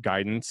her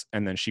guidance,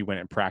 and then she went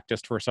and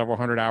practiced for several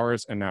hundred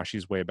hours. And now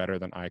she's way better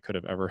than I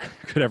could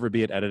ever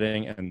be at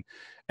editing. And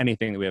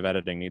anything that we have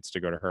editing needs to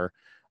go to her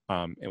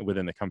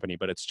within the company.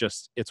 But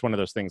it's one of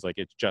those things, like,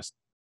 it's just,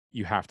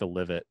 you have to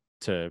live it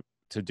to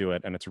do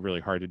it. And it's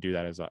really hard to do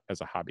that as a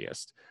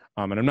hobbyist.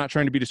 And I'm not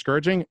trying to be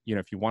discouraging.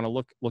 If you want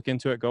to look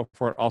into it, go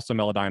for it. Also,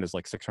 Melodyne is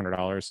like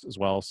 $600 as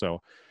well.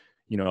 So,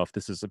 if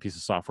this is a piece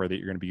of software that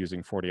you're going to be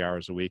using 40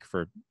 hours a week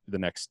for the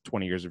next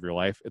 20 years of your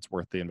life, it's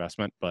worth the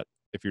investment. But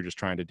if you're just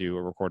trying to do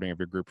a recording of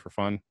your group for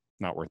fun,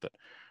 not worth it.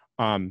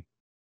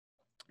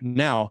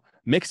 Now,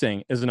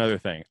 mixing is another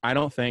thing. I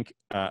don't think,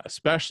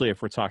 especially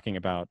if we're talking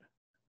about,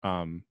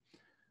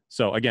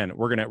 so again,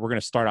 we're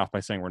gonna start off by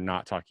saying we're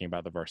not talking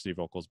about the varsity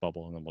vocals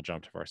bubble, and then we'll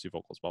jump to varsity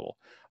vocals bubble.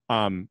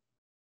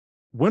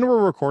 when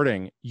we're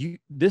recording,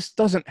 this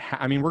doesn't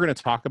I mean, we're going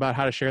to talk about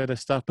how to share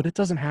this stuff, but it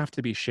doesn't have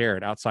to be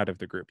shared outside of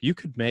the group. You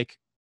could make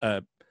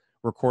a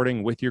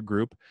recording with your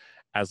group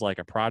as like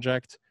a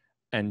project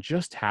and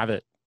just have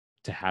it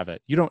to have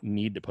it. You don't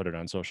need to put it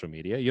on social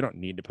media. You don't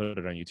need to put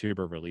it on YouTube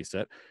or release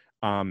it.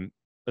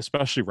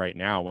 Especially right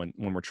now when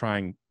we're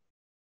trying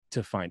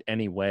to find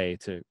any way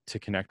to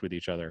connect with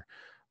each other.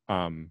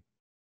 I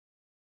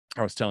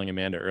was telling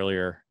Amanda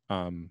earlier,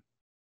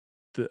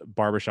 the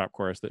barbershop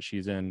chorus that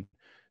she's in,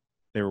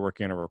 they were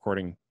working on a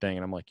recording thing,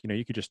 and I'm like,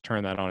 you could just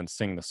turn that on and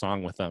sing the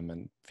song with them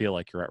and feel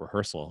like you're at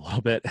rehearsal a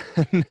little bit.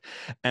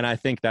 And I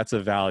think that's a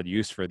valid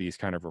use for these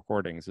kind of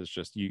recordings. It's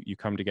just you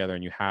come together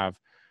and you have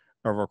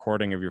a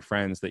recording of your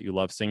friends that you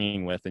love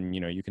singing with, and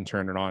you can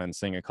turn it on and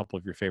sing a couple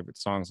of your favorite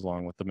songs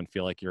along with them and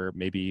feel like you're,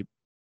 maybe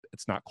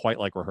it's not quite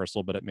like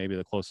rehearsal, but it may be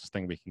the closest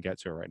thing we can get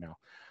to it right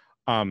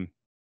now.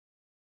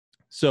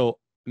 So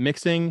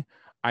mixing,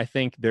 I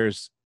think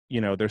there's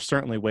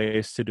certainly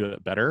ways to do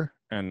it better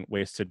and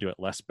ways to do it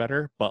less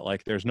better, but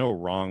like there's no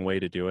wrong way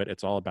to do it.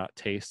 It's all about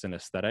taste and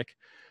aesthetic.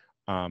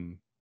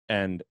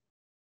 And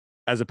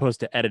as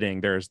opposed to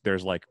editing,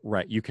 there's like,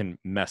 right, you can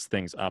mess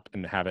things up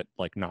and have it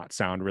like not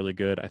sound really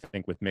good. I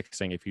think with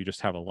mixing, if you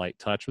just have a light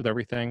touch with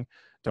everything,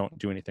 don't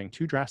do anything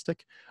too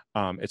drastic,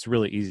 it's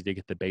really easy to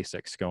get the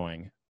basics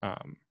going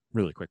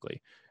really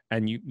quickly.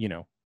 And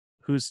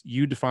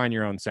you define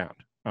your own sound.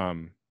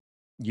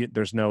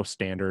 There's no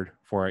standard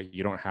for it.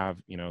 You don't have,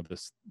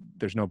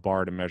 there's no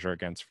bar to measure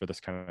against for this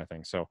kind of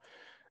thing. So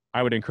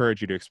I would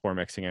encourage you to explore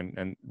mixing,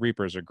 and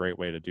Reaper is a great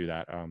way to do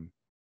that.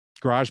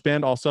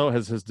 GarageBand also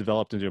has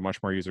developed into a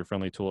much more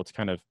user-friendly tool. It's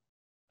kind of,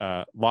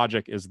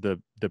 Logic is the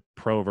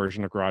pro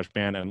version of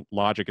GarageBand, and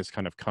Logic has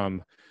kind of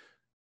come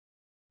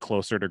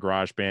closer to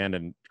GarageBand,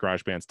 and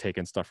GarageBand's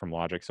taken stuff from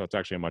Logic. So it's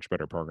actually a much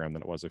better program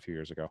than it was a few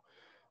years ago.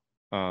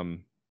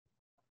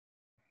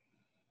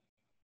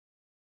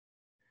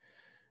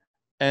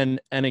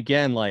 And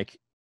again, like,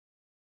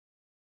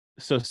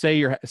 so say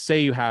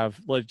you have,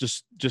 like,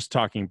 just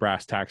talking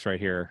brass tacks right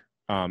here,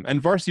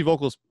 and Varsity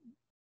Vocals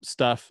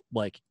stuff,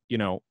 like,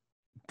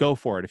 go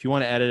for it. If you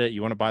want to edit it,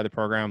 you want to buy the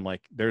program,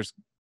 like there's,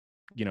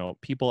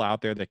 people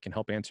out there that can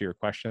help answer your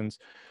questions.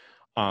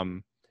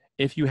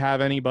 If you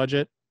have any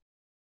budget,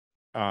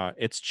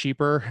 it's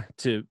cheaper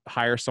to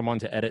hire someone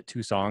to edit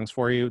 2 songs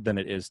for you than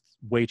it is,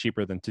 way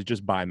cheaper than to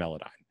just buy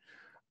Melodyne.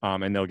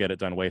 And they'll get it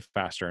done way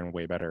faster and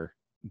way better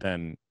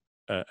than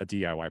a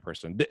DIY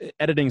person.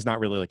 Editing is not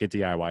really like a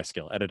DIY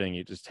skill. Editing,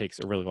 it just takes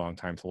a really long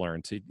time to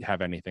learn to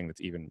have anything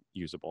that's even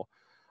usable.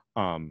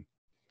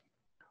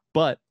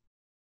 But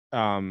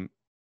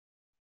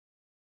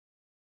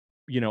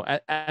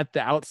at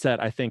the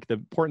outset, I think the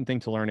important thing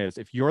to learn is,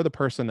 if you're the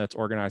person that's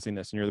organizing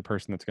this and you're the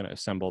person that's going to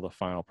assemble the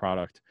final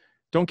product,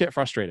 don't get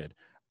frustrated.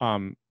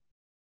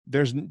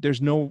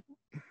 There's no,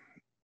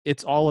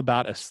 it's all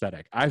about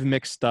aesthetic. I've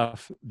mixed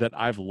stuff that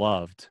I've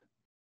loved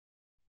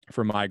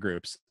for my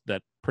groups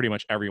that pretty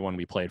much everyone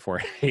we played for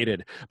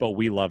hated, but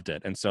we loved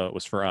it. And so it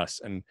was for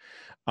us. And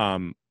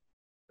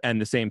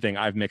the same thing,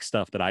 I've mixed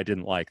stuff that I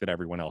didn't like that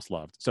everyone else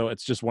loved. So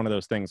it's just one of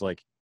those things,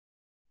 like,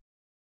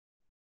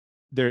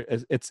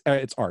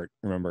 it's art.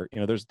 Remember,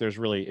 there's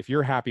really, if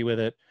you're happy with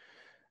it,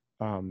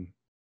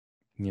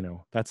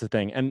 that's the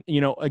thing. And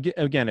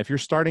again, if you're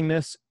starting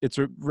this,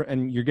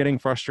 and you're getting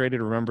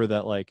frustrated, remember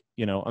that, like,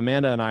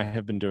 Amanda and I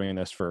have been doing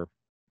this for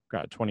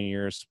 20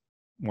 years,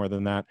 more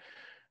than that.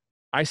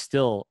 I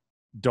still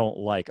don't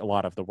like a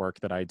lot of the work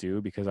that I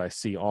do because I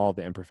see all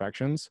the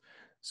imperfections.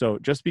 So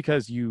just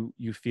because you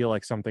feel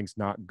like something's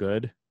not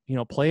good,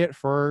 play it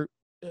for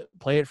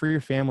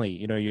your family.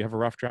 You have a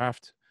rough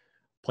draft,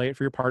 play it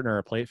for your partner,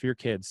 or play it for your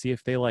kids, see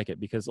if they like it,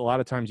 because a lot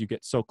of times you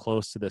get so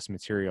close to this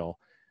material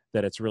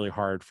that it's really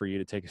hard for you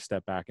to take a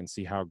step back and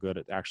see how good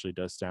it actually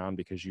does sound,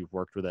 because you've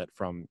worked with it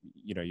from,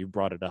 you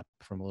brought it up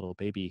from a little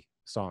baby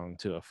song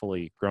to a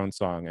fully grown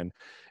song, and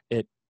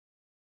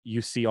you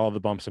see all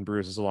the bumps and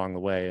bruises along the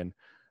way. And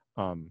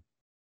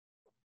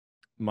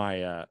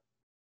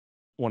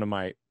one of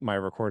my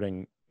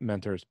recording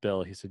mentors,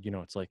 Bill, he said,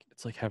 it's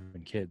like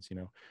having kids.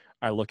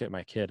 I look at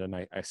my kid and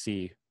I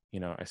see,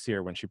 I see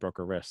her when she broke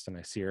her wrist, and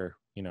I see her,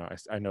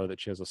 I know that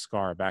she has a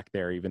scar back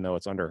there, even though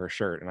it's under her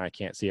shirt, and I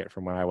can't see it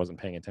from when I wasn't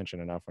paying attention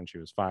enough when she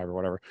was 5 or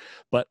whatever.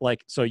 But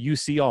like, so you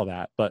see all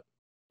that, but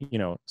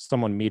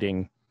someone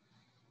meeting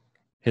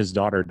his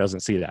daughter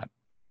doesn't see that.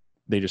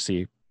 They just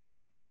see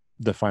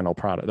the final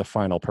product, the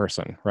final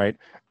person, right?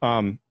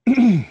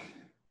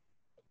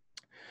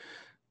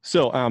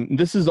 So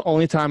this is the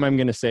only time I'm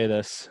going to say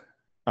this,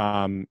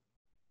 and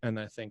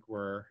I think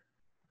we're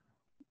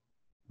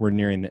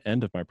nearing the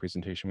end of my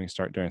presentation. We can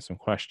start doing some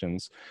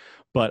questions.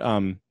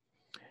 But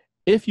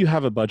if you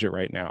have a budget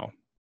right now,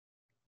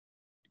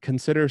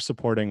 consider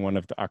supporting one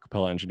of the a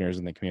cappella engineers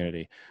in the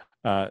community.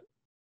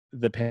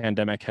 The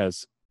pandemic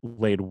has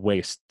laid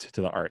waste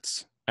to the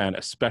arts, and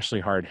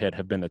especially hard hit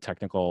have been the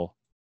technical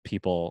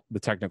people, the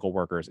technical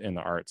workers in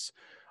the arts.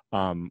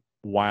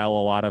 While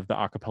a lot of the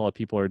a cappella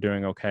people are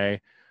doing okay,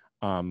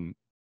 a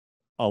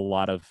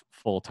lot of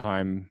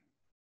full-time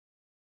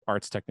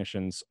arts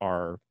technicians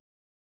are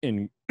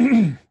in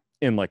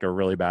in like a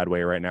really bad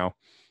way right now.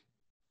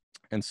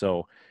 And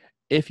so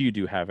if you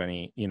do have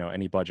any,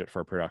 any budget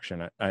for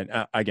production,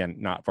 again,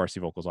 not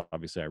Varsity Vocals,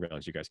 obviously, I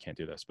realize you guys can't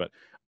do this, but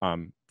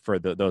for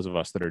those of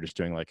us that are just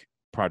doing like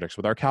projects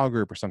with our Cal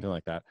group or something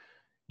like that,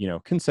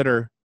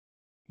 consider,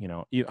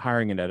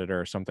 hiring an editor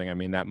or something. I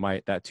mean, that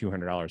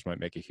 $200 might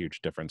make a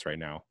huge difference right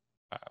now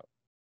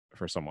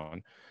for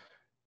someone.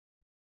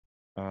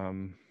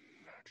 And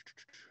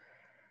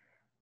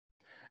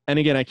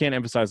again, I can't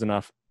emphasize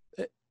enough,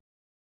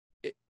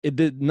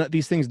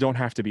 these things don't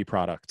have to be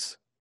products.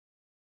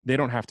 They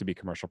don't have to be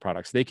commercial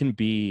products. They can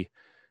be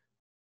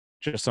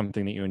just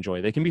something that you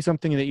enjoy. They can be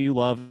something that you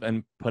love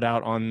and put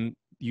out on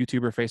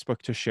YouTube or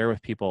Facebook to share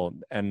with people.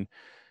 And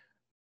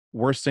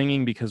we're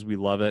singing because we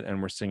love it,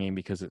 and we're singing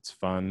because it's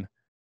fun.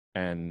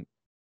 And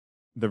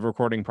the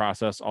recording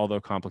process, although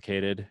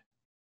complicated,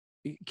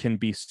 can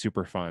be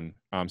super fun.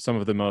 Some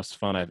of the most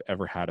fun I've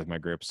ever had with my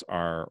groups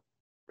have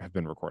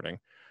been recording.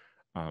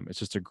 It's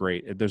just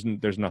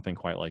there's nothing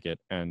quite like it.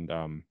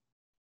 And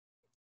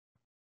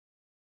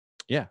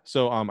yeah,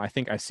 so I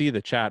think I see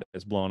the chat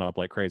is blowing up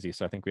like crazy.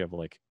 So I think we have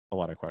like a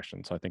lot of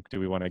questions. So I think, do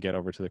we want to get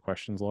over to the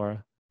questions,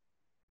 Laura?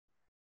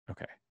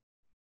 Okay.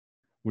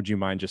 Would you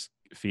mind just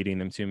feeding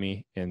them to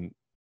me in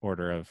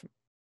order of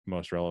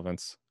most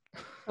relevance?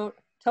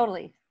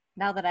 Totally.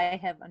 Now that I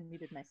have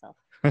unmuted myself.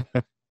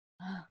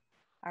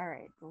 All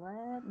right,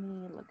 let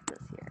me look at this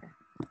here.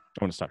 I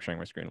want to stop sharing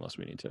my screen unless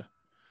we need to do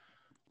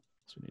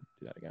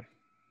that again.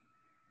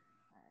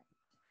 All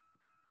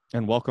right.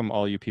 And welcome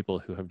all you people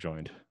who have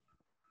joined.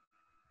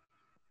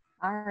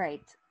 All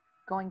right,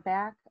 going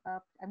back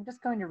up, I'm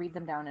just going to read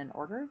them down in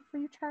order for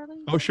you,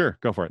 Charlie. Oh, sure,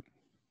 go for it.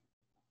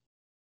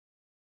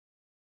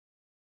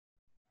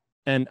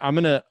 And I'm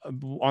gonna,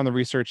 on the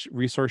resource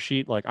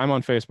sheet, like I'm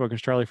on Facebook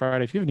as Charlie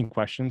Friday. If you have any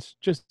questions,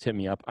 just hit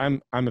me up.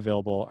 I'm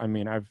available. I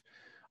mean,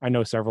 I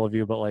know several of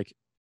you, but like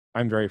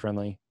I'm very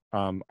friendly.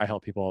 I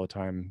help people all the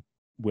time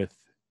with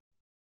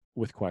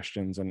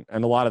questions, and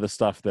a lot of the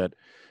stuff that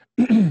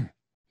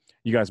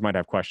you guys might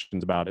have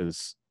questions about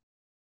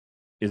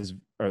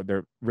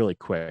they're really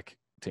quick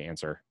to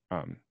answer.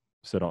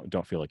 So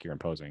don't feel like you're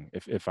imposing.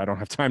 If I don't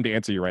have time to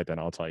answer you right then,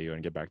 I'll tell you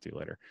and get back to you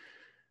later.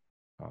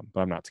 But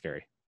I'm not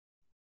scary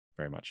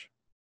very much.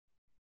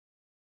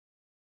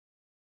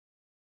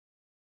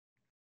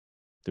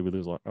 Did we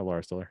lose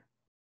Laura still there?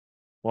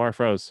 Laura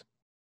froze.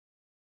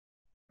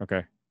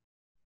 Okay.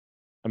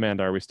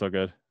 Amanda, are we still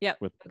good? Yep.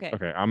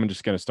 Okay. I'm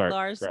just going to start.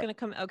 Laura's going to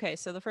come. Okay.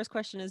 So the first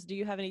question is, do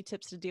you have any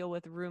tips to deal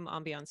with room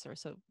ambiance, or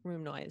so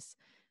room noise,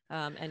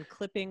 and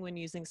clipping when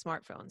using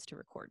smartphones to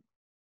record?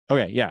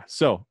 Okay. Yeah.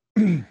 So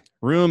room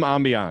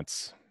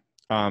ambiance.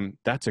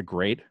 That's a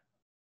great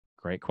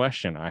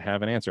question. I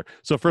have an answer.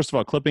 So first of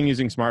all, clipping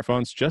using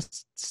smartphones,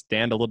 just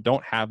stand a little,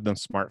 don't have the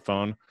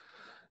smartphone.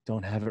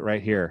 Don't have it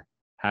right here.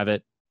 Have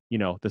it,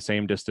 the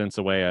same distance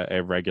away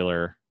a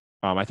regular.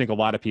 I think a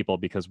lot of people,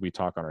 because we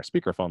talk on our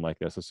speakerphone like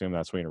this, assume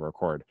that's when you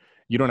record.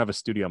 You don't have a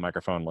studio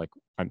microphone like,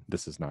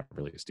 this is not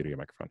really a studio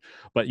microphone,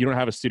 but you don't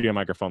have a studio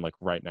microphone like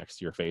right next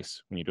to your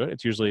face when you do it.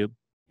 It's usually,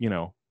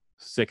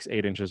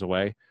 6-8 inches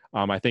away.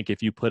 I think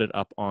if you put it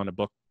up on a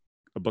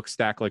book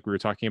stack like we were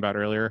talking about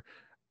earlier,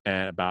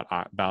 and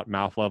about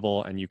mouth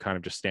level, and you kind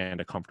of just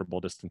stand a comfortable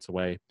distance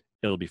away,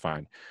 it'll be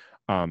fine.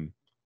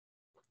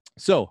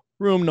 So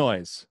room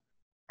noise.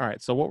 All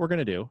right. So what we're going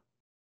to do,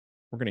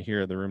 we're going to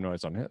hear the room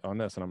noise on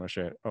this, and I'm going to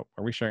show you. Oh,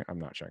 are we sharing? I'm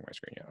not sharing my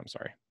screen yet. I'm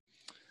sorry.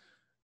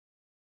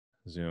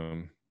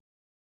 Zoom.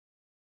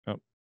 Oh,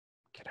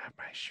 can I have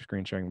my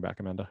screen sharing back,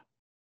 Amanda?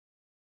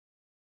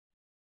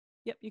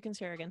 Yep, you can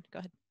share again. Go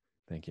ahead.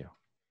 Thank you.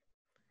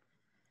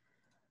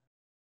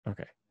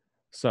 Okay.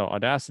 So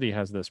Audacity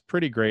has this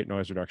pretty great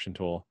noise reduction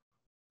tool.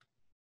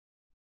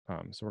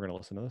 So we're going to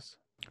listen to this.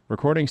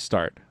 Recording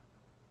start.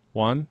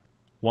 1,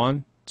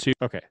 1, 2.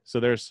 Okay. So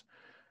there's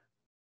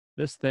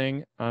this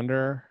thing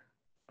under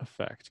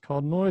effect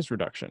called noise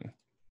reduction.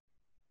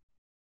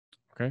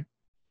 Okay.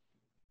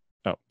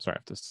 Oh, sorry. I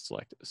have to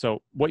select it.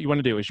 So what you want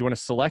to do is you want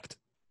to select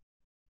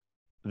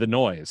the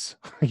noise.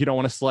 You don't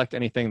want to select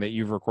anything that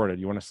you've recorded.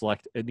 You want to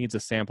select, it needs a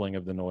sampling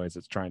of the noise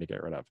it's trying to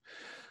get rid of.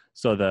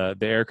 So the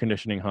air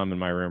conditioning hum in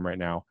my room right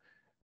now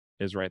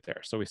is right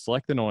there. So we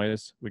select the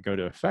noise, we go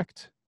to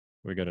effect,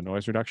 we go to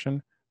noise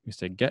reduction, we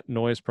say get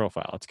noise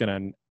profile. It's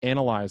going to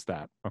analyze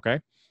that, okay?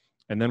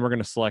 And then we're going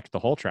to select the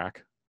whole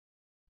track,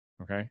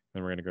 okay?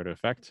 Then we're going to go to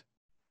effect,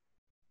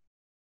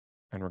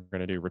 and we're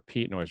going to do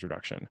repeat noise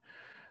reduction.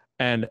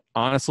 And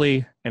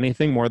honestly,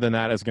 anything more than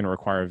that is going to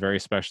require very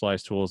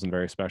specialized tools and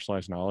very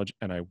specialized knowledge,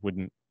 and I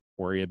wouldn't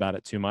worry about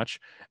it too much.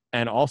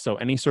 And also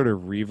any sort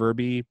of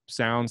reverby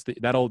sounds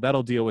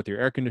that'll deal with your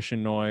air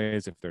conditioned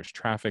noise. If there's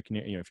traffic,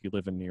 if you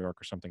live in New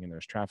York or something and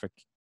there's traffic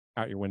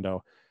out your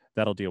window,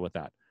 that'll deal with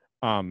that.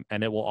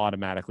 And it will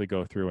automatically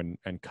go through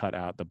and cut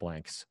out the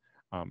blanks.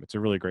 It's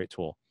a really great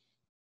tool.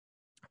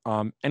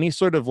 Any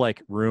sort of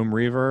like room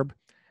reverb,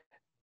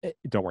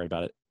 don't worry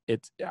about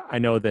it. I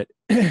know that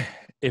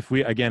if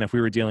we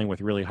were dealing with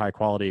really high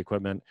quality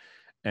equipment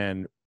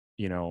and,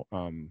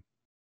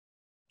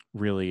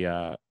 really,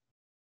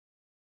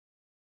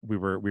 we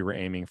were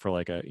aiming for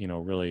like a, you know,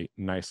 really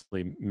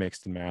nicely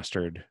mixed and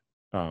mastered,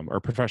 or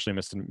professionally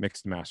mixed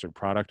and mastered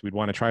product. We'd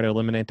want to try to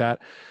eliminate that,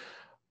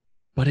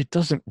 but it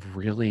doesn't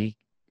really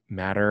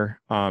matter.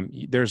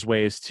 There's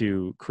ways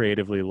to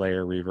creatively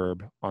layer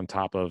reverb on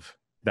top of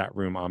that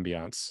room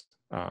ambiance,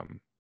 and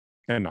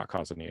not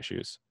cause any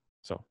issues.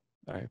 So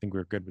I think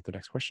we're good with the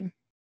next question.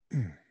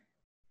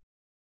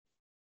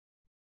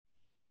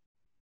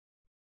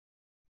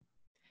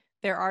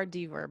 There are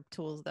deverb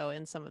tools though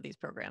in some of these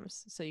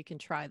programs, so you can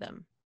try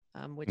them,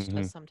 which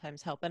does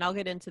sometimes help. And I'll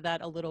get into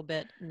that a little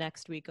bit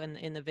next week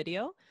in the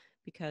video,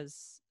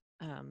 because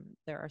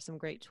there are some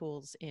great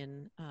tools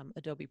in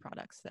Adobe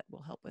products that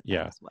will help with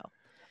that as well.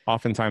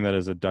 Oftentimes that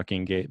is a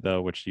ducking gate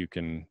though, which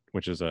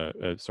is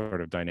a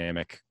sort of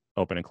dynamic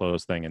open and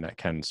close thing, and that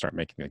can start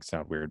making things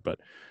sound weird. But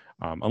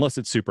unless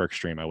it's super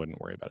extreme, I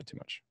wouldn't worry about it too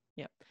much.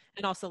 Yeah.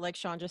 And also, like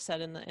Sean just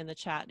said in the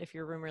chat, if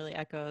your room really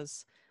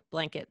echoes,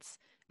 blankets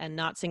and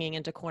not singing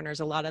into corners,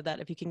 a lot of that,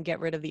 if you can get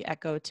rid of the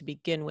echo to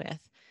begin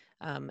with,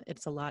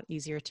 it's a lot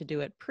easier to do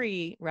it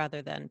pre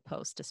rather than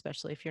post,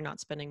 especially if you're not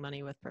spending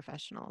money with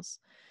professionals.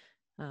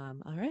 All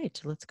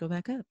right, let's go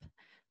back up.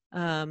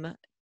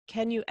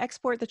 Can you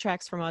export the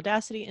tracks from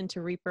Audacity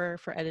into Reaper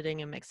for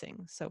editing and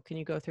mixing? So can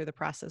you go through the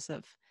process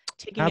of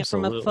taking it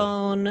from a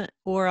phone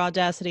or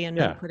Audacity and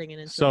then putting it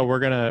into? So we're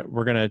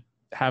gonna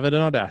have it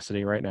in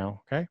Audacity right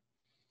now, okay?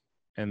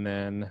 And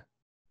then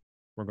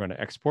we're going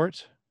to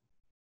export.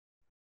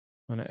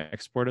 I'm going to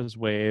export as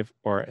wave,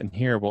 or in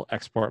here we'll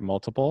export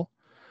multiple.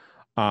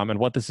 And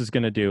what this is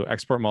going to do,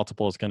 export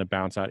multiple is going to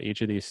bounce out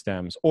each of these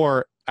stems,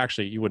 or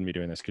actually you wouldn't be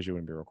doing this because you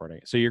wouldn't be recording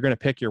it. So you're going to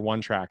pick your one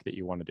track that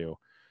you want to do,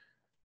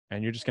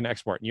 and you're just going to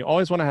export. And you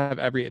always want to have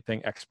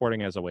everything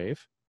exporting as a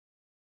wave,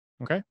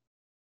 okay?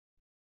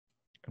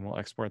 And we'll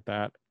export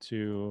that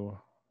to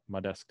my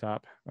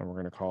desktop, and we're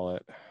going to call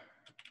it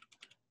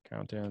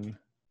count in.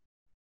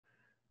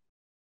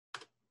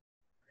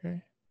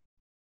 Okay.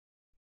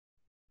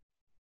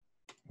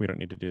 We don't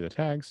need to do the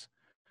tags.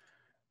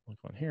 We'll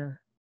go in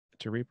here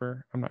to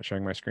Reaper. I'm not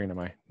sharing my screen, am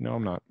I? No,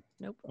 I'm not.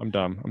 Nope. I'm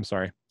dumb. I'm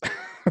sorry.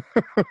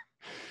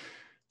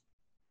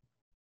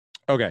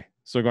 Okay,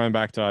 so going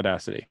back to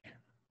Audacity.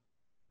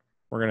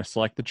 We're going to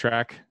select the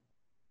track.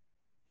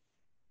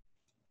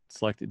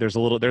 There's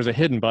a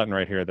hidden button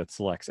right here that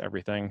selects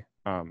everything.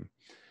 And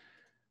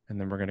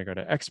then we're going to go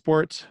to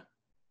export.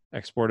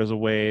 Export as a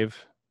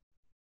wave.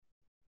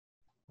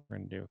 We're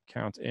going to do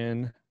count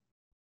in.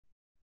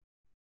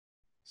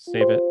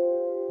 Save it.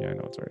 Yeah, I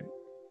know it's already.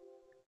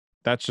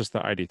 That's just the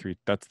ID3.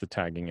 That's the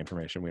tagging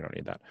information. We don't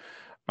need that.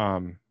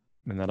 And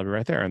that'll be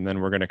right there. And then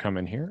we're going to come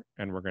in here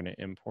and we're going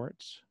to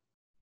import.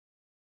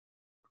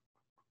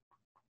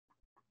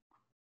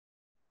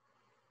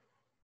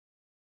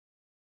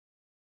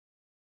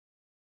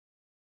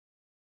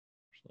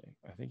 Actually,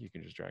 I think you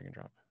can just drag and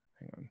drop.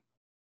 Hang on.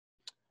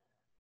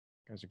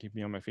 You guys are keeping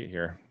me on my feet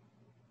here.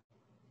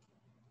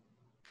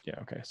 Yeah,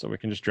 okay. So we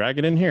can just drag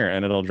it in here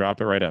and it'll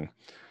drop it right in.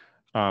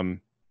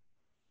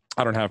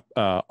 I don't have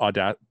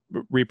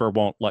Reaper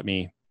won't let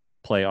me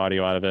play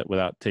audio out of it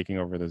without taking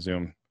over the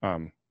Zoom.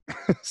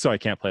 So I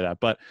can't play that,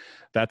 but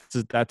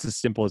that's as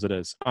simple as it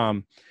is.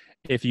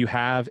 If you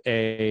have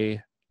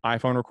a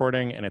iPhone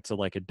recording and it's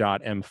like a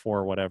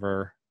 .m4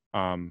 whatever,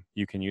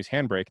 you can use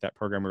Handbrake, that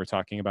program we were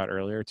talking about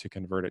earlier, to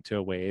convert it to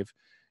a wave.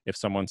 If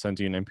someone sends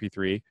you an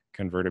MP3,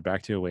 convert it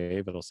back to a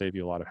wave. It'll save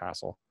you a lot of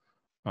hassle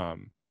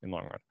in the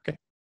long run. Okay.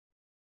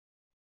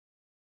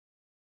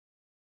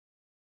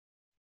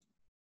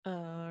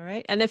 All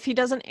right. And if he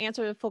doesn't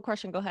answer the full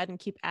question, go ahead and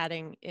keep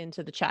adding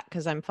into the chat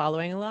because I'm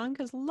following along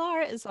because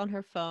Laura is on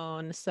her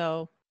phone.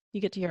 So you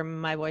get to hear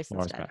my voice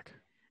Laura's instead. back.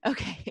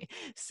 Okay.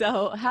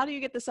 So how do you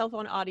get the cell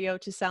phone audio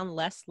to sound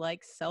less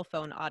like cell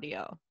phone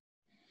audio?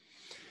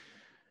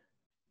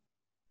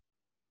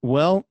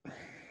 Well,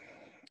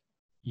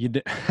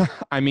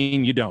 I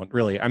mean, you don't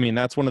really. I mean,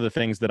 that's one of the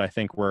things that I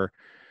think we're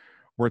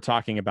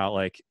talking about.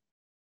 Like,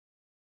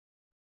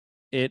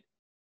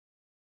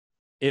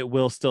 it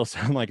will still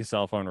sound like a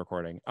cell phone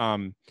recording.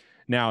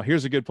 Now,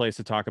 here's a good place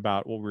to talk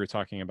about what we were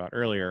talking about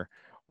earlier,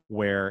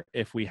 where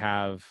if we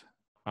have,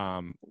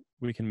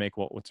 we can make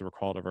what's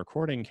called a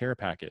recording care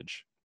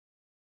package.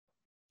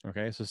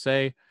 Okay, so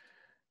say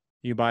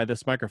you buy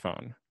this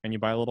microphone and you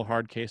buy a little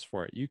hard case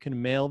for it. You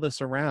can mail this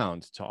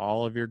around to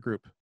all of your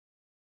group,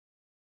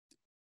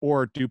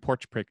 or do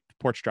porch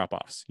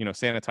drop-offs. You know,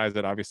 sanitize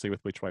it obviously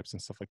with bleach wipes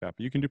and stuff like that.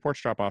 But you can do porch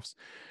drop-offs,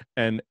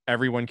 and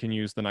everyone can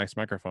use the nice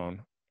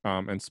microphone.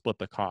 And split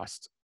the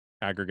cost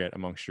aggregate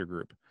amongst your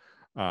group.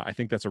 I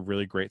think that's a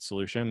really great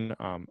solution.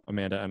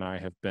 Amanda and I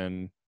have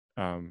been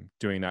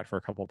doing that for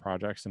a couple of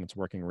projects, and it's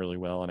working really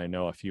well. And I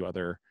know a few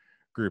other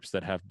groups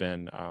that have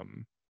been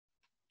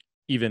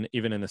even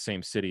in the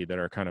same city that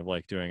are kind of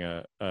like doing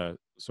a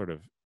sort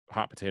of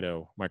hot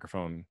potato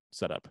microphone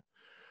setup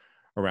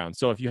around.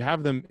 So if you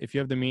have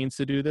the means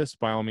to do this,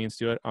 by all means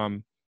do it.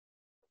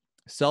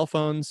 Cell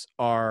phones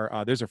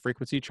are there's a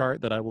frequency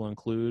chart that I will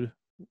include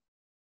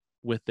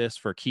with this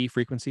for key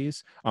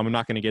frequencies. I'm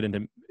not going to get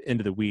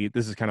into the weed.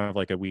 This is kind of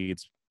like a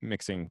weeds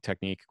mixing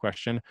technique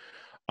question.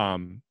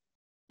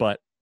 But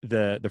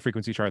the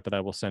frequency chart that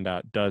I will send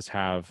out does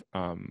have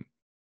a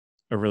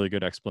really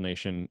good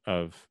explanation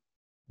of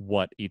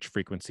what each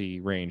frequency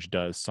range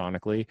does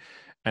sonically.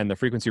 And the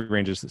frequency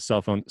range is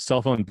cell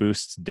phone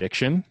boosts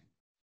diction,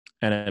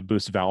 and it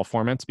boosts vowel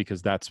formants,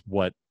 because that's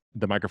what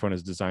the microphone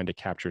is designed to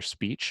capture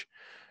speech.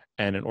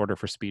 And in order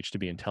for speech to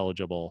be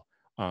intelligible,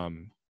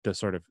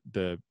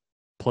 the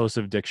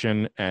plosive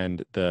diction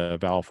and the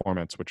vowel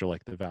formants, which are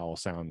like the vowel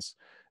sounds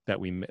that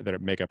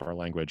make up our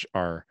language,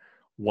 are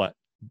what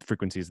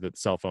frequencies that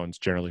cell phones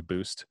generally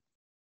boost.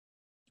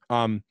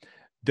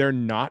 They're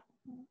not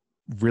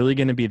really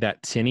going to be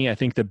that tinny. I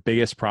think the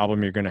biggest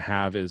problem you're going to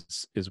have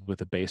is with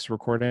the bass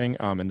recording,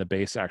 and the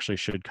bass actually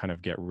should kind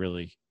of get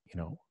really,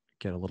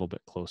 get a little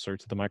bit closer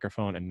to the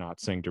microphone and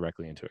not sing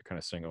directly into it, kind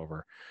of sing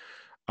over.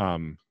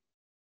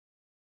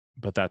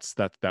 But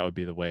that would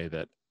be the way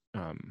that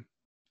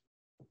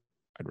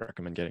I'd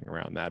recommend getting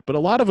around that. But a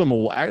lot of them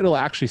it'll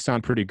actually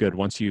sound pretty good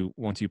once you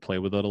play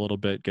with it a little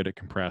bit, get it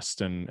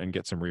compressed, and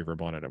get some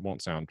reverb on it. It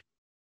won't sound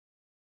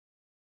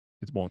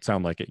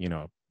like it,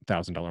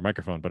 $1,000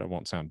 microphone, but it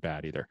won't sound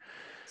bad either.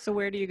 So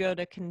where do you go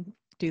to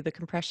do the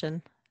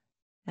compression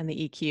and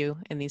the EQ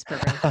in these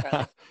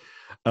programs?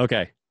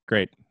 Okay,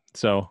 great.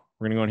 So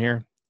we're gonna go in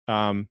here.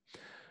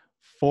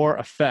 For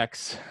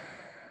effects.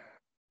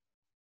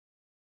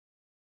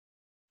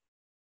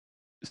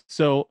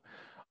 So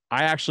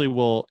I actually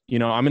will,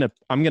 I'm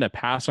gonna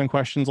pass on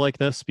questions like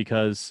this,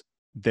 because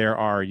there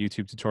are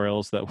YouTube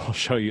tutorials that will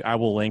show you. I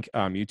will link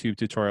YouTube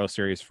tutorial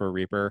series for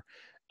Reaper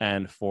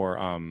and for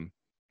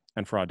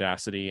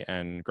Audacity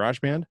and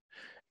GarageBand,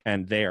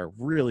 and they are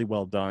really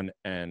well done,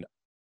 and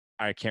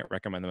I can't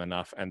recommend them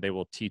enough, and they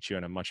will teach you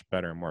in a much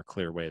better and more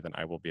clear way than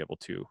I will be able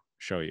to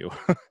show you.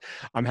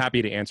 I'm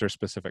happy to answer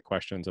specific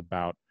questions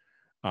about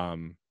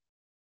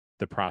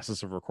the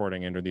process of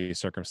recording under these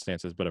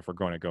circumstances, but if we're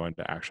going to go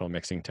into actual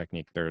mixing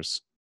technique,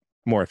 there's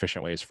more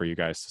efficient ways for you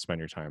guys to spend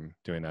your time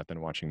doing that than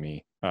watching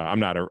me. I'm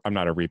not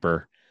a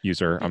Reaper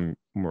user. I'm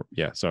more,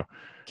 so.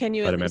 Can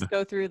you at least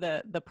go through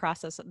the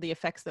process, the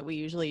effects that we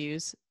usually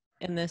use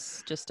in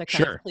this, just to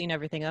kind of clean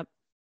everything up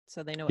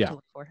so they know what to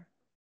look for?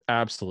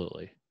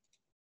 Absolutely.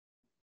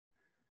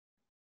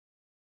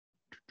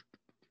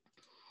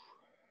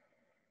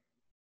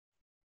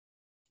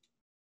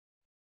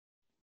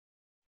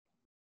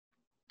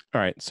 All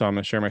right, so I'm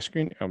gonna share my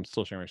screen. I'm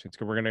still sharing my screen.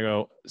 So we're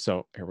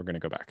gonna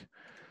go back.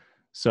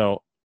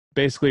 So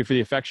basically, for the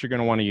effects you're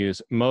gonna want to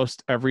use,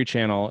 most every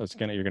channel is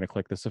you're gonna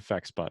click this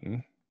effects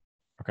button.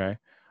 Okay,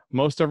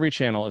 most every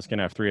channel is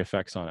gonna have 3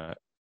 effects on it.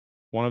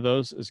 One of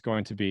those is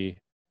going to be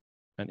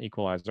an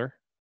equalizer,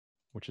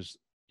 which is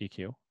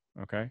EQ.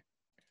 Okay,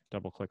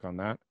 double click on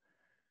that.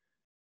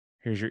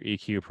 Here's your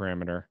EQ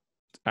parameter.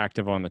 It's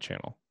active on the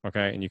channel.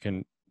 Okay, and you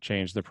can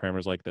change the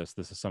parameters like this.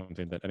 This is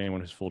something that anyone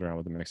who's fooled around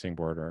with a mixing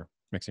board or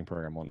mixing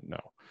program will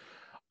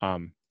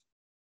know.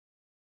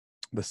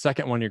 The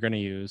second one you're going to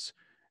use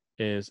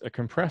is a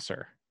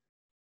compressor.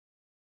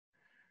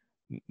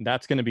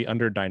 That's going to be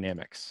under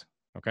dynamics.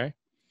 Okay,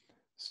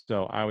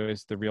 so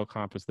the real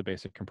comp is the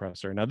basic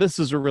compressor. Now this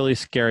is a really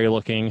scary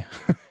looking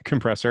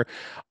compressor.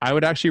 I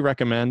would actually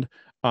recommend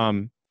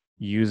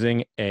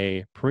using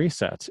a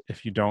preset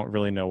if you don't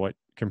really know what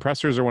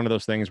compressors are. One of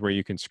those things where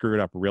you can screw it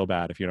up real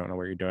bad if you don't know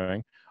what you're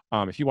doing.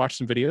 If you watch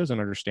some videos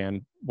and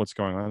understand what's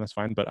going on, that's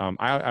fine. But I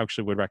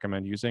actually would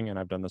recommend using, and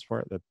I've done this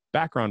for the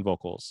background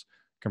vocals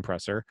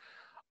compressor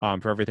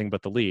for everything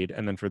but the lead.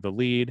 And then for the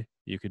lead,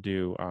 you could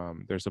do,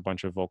 there's a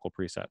bunch of vocal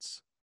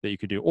presets that you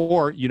could do.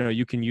 Or,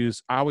 you can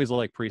use, I always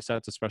like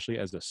presets, especially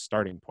as a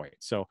starting point.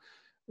 So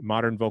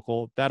modern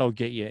vocal, that'll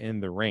get you in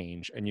the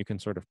range, and you can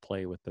sort of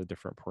play with the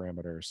different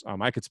parameters.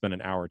 I could spend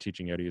an hour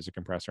teaching you how to use a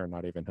compressor and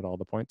not even hit all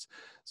the points.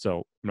 So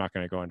I'm not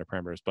going to go into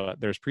parameters,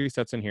 but there's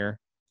presets in here.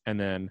 And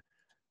then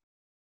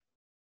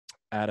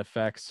add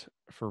effects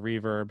for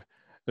reverb.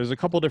 There's a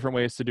couple different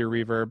ways to do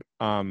reverb.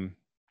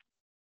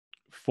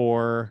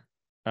 For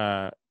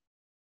right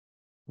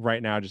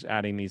now, just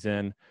adding these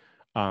in.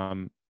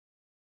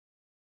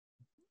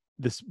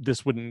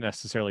 This wouldn't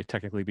necessarily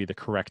technically be the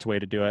correct way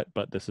to do it,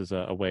 but this is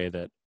a way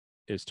that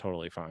is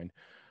totally fine.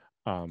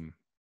 And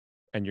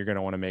you're going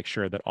to want to make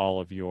sure that all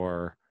of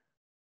your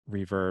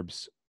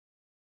reverbs,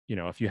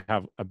 if you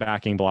have a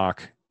backing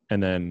block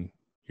and then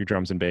your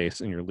drums and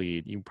bass and your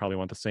lead, you probably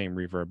want the same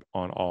reverb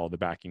on all the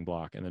backing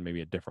block, and then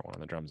maybe a different one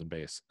on the drums and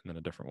bass, and then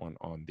a different one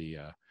on the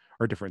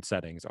or different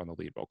settings on the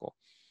lead vocal.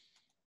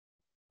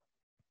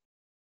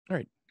 All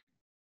right.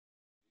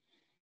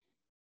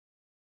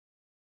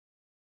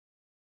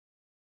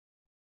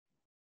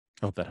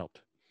 I hope that helped.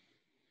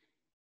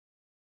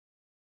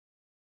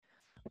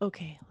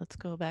 Okay, let's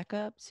go back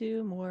up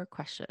to more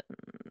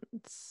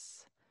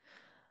questions.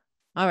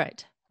 All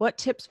right. What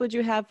tips would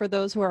you have for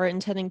those who are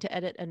intending to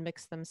edit and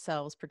mix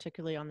themselves,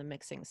 particularly on the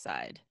mixing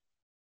side?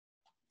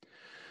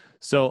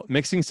 So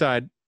mixing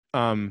side,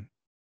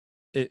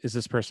 is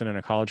this person in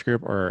a college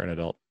group or an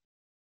adult?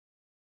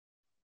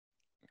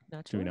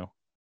 Not sure. Do we know?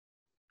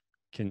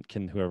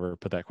 Can whoever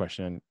put that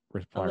question in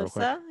reply Alyssa, real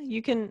quick?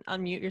 you can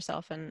unmute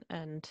yourself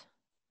and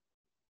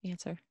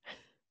answer.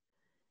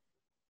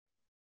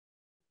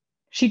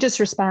 She just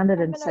responded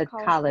and I'm in a said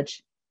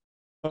college.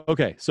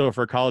 Okay, so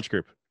for a college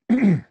group,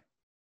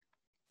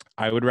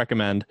 I would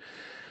recommend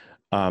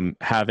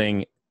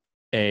having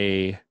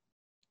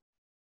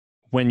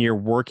when you're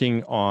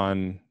working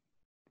on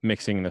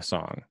mixing the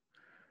song,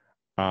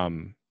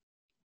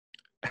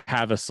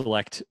 have a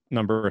select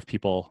number of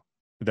people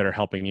that are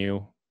helping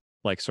you,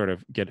 like sort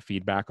of get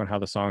feedback on how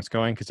the song's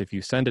going. Because if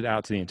you send it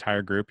out to the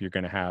entire group, you're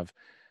going to have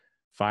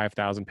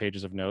 5,000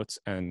 pages of notes,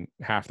 and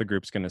half the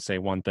group's going to say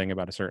one thing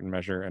about a certain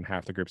measure, and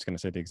half the group's going to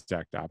say the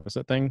exact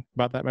opposite thing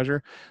about that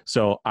measure.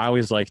 So I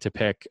always like to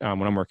pick,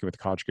 when I'm working with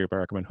the college group, I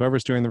recommend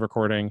whoever's doing the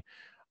recording,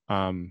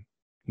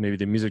 maybe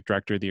the music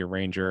director, the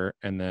arranger,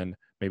 and then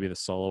maybe the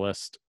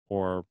soloist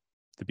or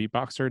the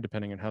beatboxer,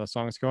 depending on how the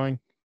song is going,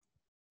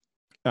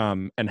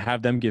 and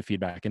have them give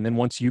feedback. And then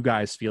once you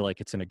guys feel like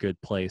it's in a good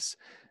place,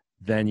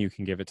 then you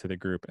can give it to the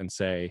group and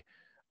say,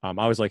 I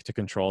always like to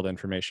control the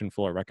information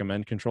flow, or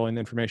recommend controlling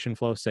the information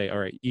flow. Say, all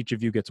right, each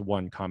of you gets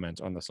one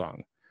comment on the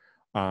song.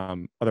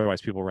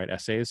 Otherwise, people write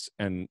essays,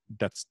 and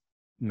that's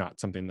not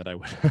something that I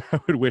would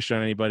I would wish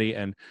on anybody.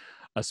 And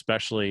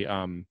especially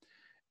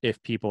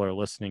if people are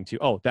listening to,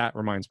 oh, that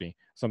reminds me,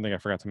 something I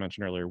forgot to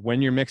mention earlier.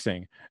 When you're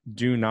mixing,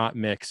 do not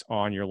mix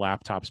on your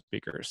laptop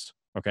speakers.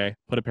 Okay,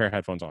 put a pair of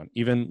headphones on.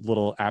 Even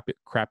little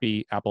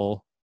crappy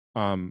Apple,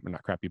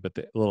 not crappy, but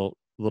the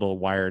little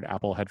wired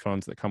Apple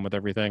headphones that come with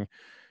everything.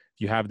 If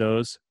you have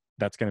those,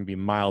 that's going to be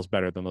miles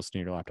better than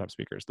listening to your laptop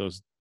speakers.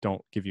 Those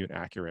don't give you an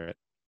accurate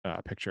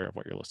picture of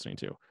what you're listening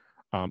to.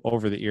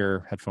 Over the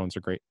ear headphones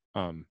are great.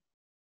 And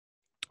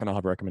I'll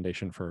have a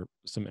recommendation for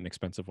some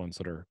inexpensive ones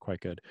that are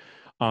quite good.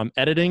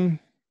 Editing,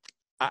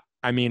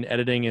 I mean,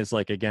 editing is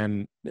like,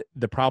 again,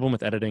 the problem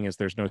with editing is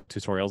there's no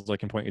tutorials I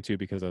can point you to,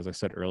 because as I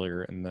said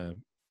earlier in the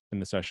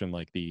session,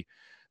 like the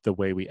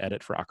way we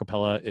edit for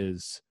acapella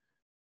is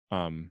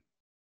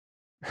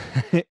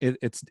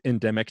it's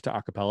endemic to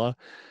acapella,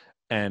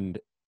 and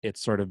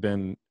it's sort of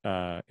been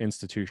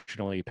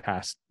institutionally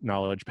passed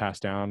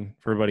down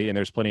for everybody, and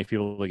there's plenty of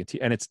people that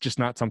can and it's just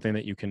not something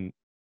that you can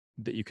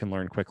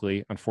learn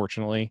quickly,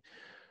 unfortunately.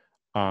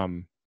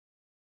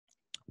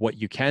 What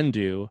you can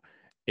do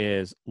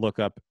is look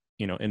up,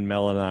 in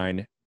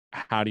Melodyne,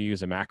 how to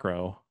use a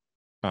macro,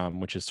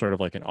 which is sort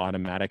of like an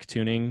automatic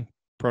tuning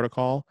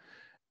protocol,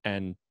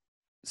 and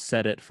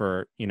set it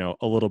for,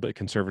 a little bit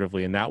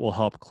conservatively, and that will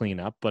help clean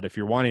up. But if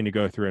you're wanting to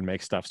go through and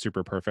make stuff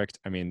super perfect,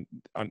 I mean,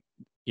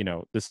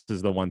 this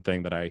is the one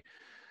thing that I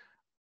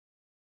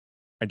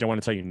don't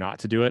want to tell you not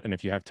to do it. And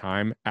if you have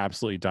time,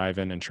 absolutely dive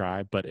in and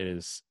try. But it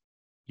is,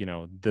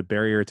 the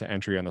barrier to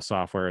entry on the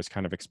software is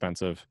kind of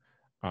expensive,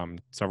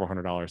 several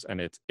 $100s,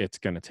 and it's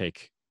going to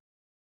take,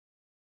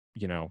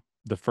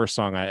 the first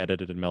song I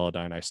edited in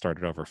Melodyne, I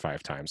started over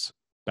 5 times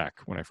back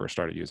when I first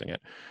started using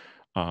it.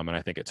 And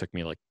I think it took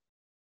me like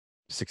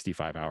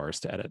 65 hours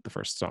to edit the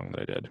first song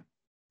that I did,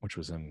 which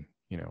was in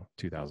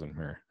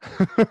 2000.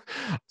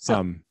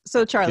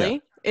 So Charlie, yeah.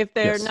 If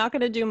they're Yes. not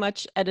going to do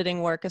much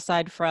editing work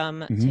aside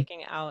from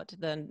taking out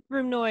the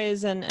room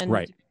noise and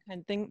right.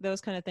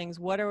 those kind of things,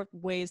 what are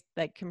ways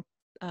that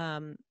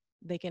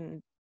they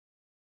can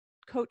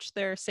coach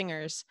their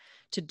singers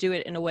to do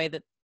it in a way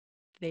that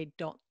they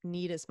don't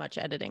need as much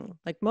editing?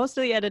 Like, most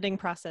of the editing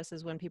process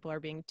is when people are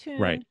being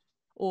tuned, right,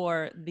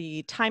 or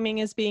the timing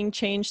is being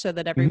changed so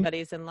that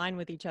everybody's in line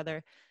with each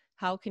other.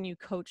 How can you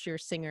coach your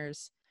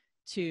singers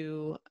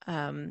to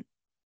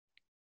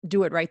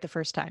do it right the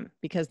first time?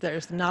 Because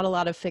there's not a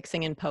lot of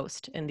fixing in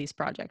post in these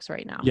projects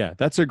right now. Yeah,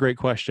 that's a great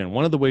question.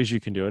 One of the ways you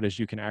can do it is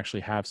you can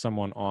actually have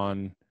someone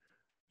on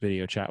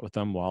video chat with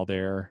them while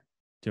they're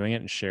doing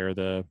it and share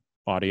the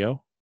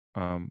audio,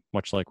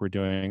 much like we're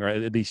doing, or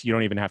at least you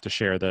don't even have to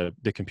share the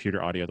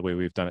computer audio the way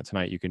we've done it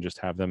tonight. You can just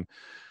have them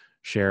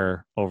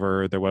share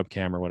over their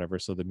webcam or whatever,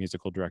 so the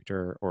musical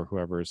director or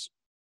whoever's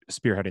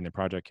spearheading the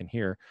project can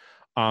hear.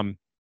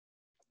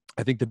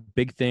 I think the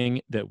big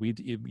thing that we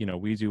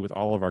do with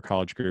all of our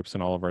college groups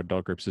and all of our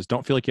adult groups is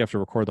don't feel like you have to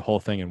record the whole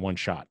thing in one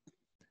shot.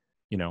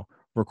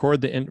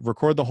 Record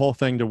the whole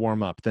thing to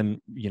warm up.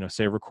 Then,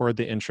 say record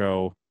the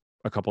intro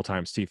a couple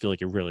times till you feel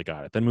like you really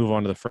got it. Then move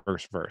on to the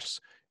first verse.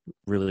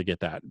 Really get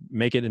that.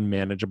 Make it in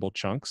manageable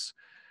chunks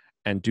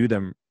and do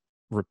them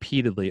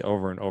repeatedly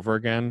over and over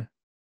again.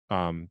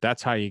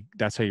 That's how you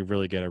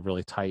really get a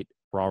really tight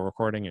raw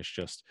recording. It's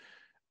just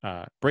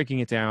breaking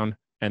it down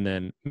and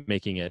then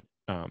making it,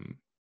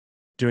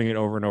 doing it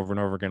over and over and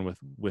over again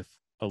with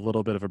a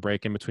little bit of a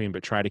break in between,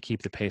 but try to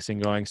keep the pacing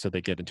going so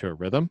they get into a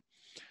rhythm.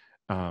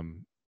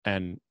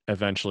 And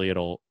eventually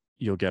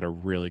you'll get a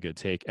really good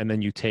take. And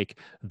then you take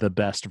the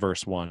best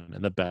verse 1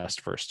 and the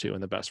best verse 2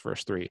 and the best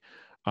verse 3,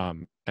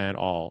 and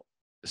all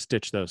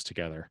stitch those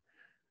together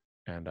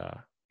and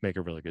make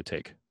a really good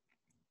take.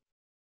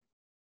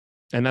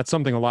 And that's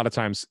something a lot of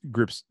times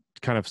groups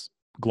kind of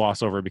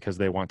gloss over because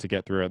they want to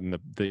get through it, and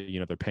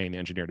they're paying the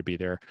engineer to be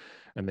there,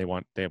 and they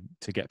have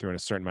to get through in a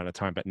certain amount of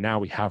time. But now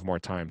we have more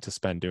time to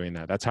spend doing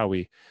that. That's how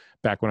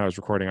back when I was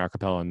recording a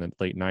cappella in the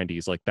late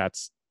 90s, like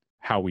that's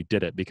how we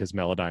did it, because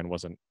Melodyne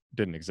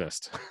didn't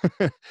exist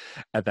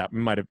at that.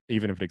 Might have,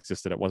 even if it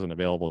existed, it wasn't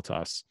available to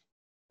us.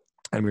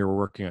 and we were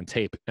working on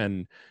tape,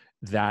 and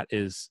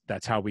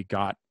that's how we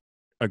got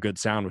a good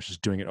sound, which is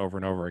doing it over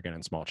and over again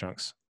in small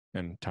chunks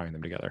and tying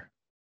them together.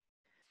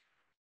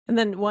 And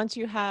then once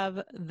you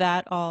have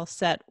that all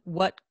set,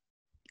 what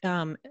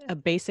a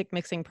basic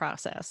mixing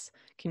process,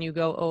 can you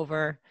go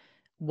over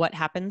what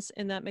happens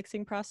in that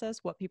mixing process,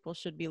 what people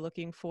should be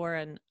looking for?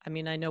 And I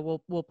mean, I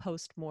know we'll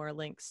post more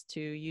links to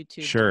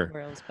YouTube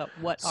tutorials, but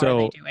what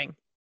are they doing?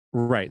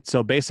 Right.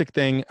 So basic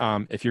thing,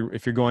 if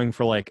you're going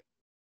for like,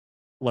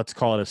 let's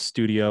call it a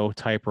studio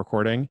type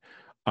recording,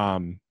 I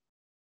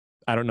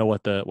don't know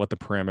what the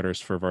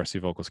parameters for Varsity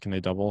Vocals. Can they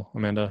double,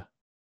 Amanda?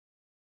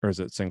 Or is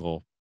it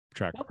single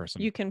track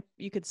person? You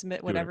could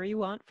submit whatever you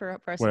want for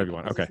Varsity whatever you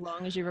Vocals, want. Okay. as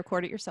long as you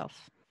record it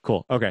yourself.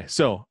 Cool. Okay.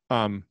 So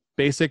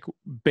basic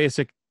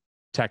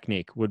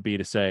technique would be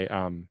to say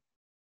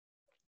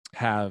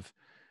have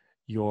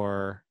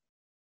your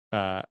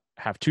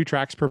have 2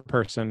 tracks per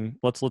person.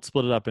 Let's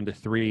split it up into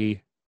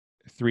three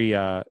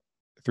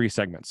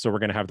segments. So we're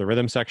going to have the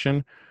rhythm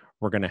section,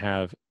 we're going to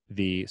have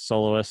the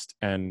soloist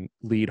and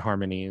lead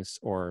harmonies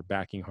or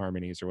backing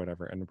harmonies or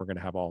whatever, and we're going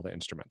to have all the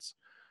instruments.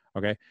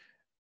 Okay.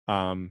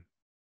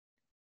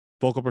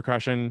 Vocal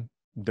percussion,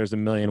 there's a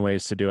million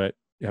ways to do it.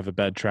 You have a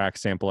bed track,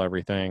 sample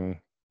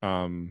everything,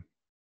 layer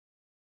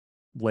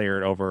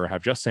it over,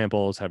 have just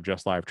samples, have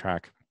just live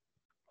track.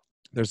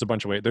 There's a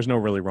bunch of ways. There's no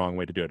really wrong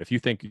way to do it. If you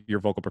think your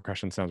vocal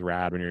percussion sounds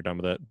rad when you're done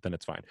with it, then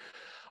it's fine.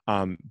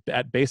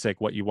 At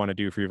basic, what you want to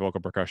do for your vocal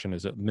percussion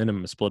is at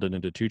minimum split it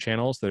into 2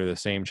 channels that are the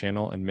same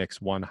channel and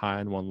mix one high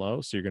and one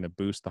low. So you're going to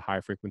boost the high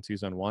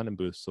frequencies on one and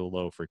boost the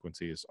low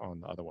frequencies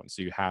on the other one.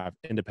 So you have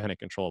independent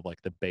control of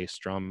like the bass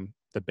drum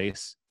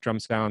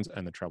sounds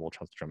and the treble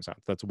drum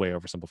sounds. That's way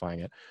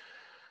oversimplifying it.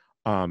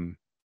 And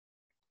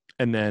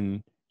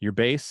then your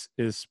bass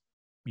is,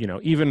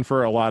 even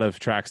for a lot of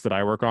tracks that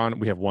I work on,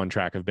 we have 1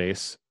 track of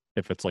bass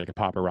if it's like a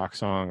pop or rock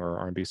song or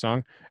R&B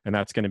song, and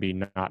that's going to be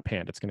not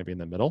panned. It's going to be in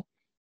the middle.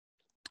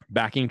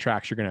 Backing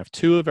tracks, you're going to have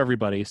 2 of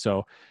everybody.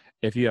 So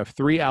if you have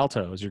 3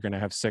 altos, you're going to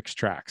have 6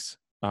 tracks.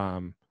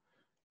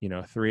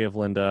 3 of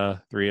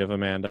Linda, 3 of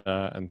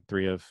Amanda, and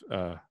 3 of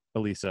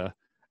Elisa.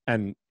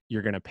 And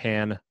you're going to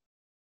pan,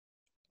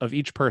 of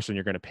each person,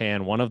 you're going to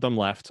pan one of them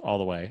left all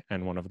the way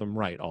and one of them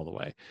right all the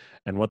way.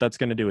 And what that's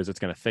going to do is it's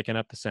going to thicken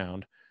up the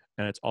sound,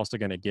 and it's also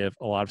going to give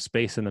a lot of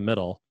space in the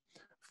middle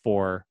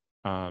for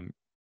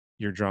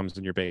your drums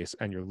and your bass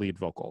and your lead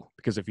vocal.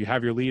 Because if you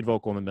have your lead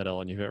vocal in the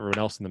middle and you have everyone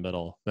else in the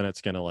middle, then it's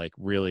going to like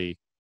really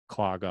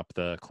clog up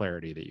the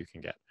clarity that you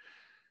can get.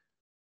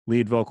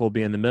 Lead vocal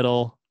be in the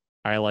middle.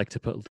 I like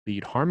to put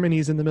lead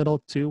harmonies in the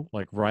middle too,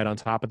 like right on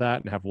top of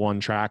that, and have 1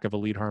 track of a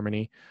lead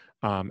harmony.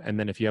 And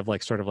then if you have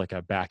like sort of like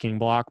a backing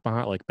block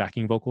behind, like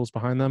backing vocals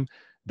behind them,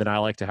 then I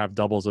like to have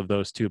doubles of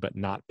those 2, but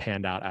not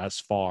panned out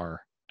as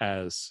far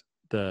as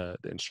the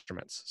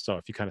instruments. So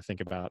if you kind of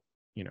think about,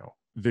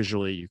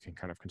 visually, you can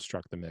kind of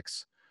construct the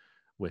mix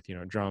with,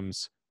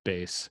 drums,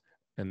 bass,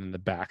 and then the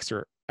backs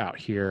are out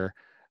here,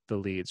 the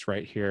leads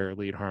right here,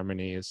 lead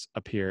harmonies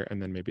up here, and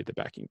then maybe the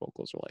backing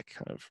vocals are like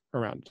kind of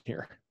around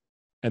here.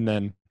 And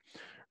then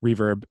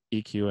reverb,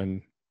 EQ,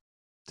 and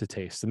to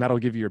taste. And that'll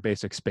give you your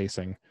basic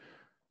spacing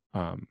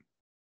for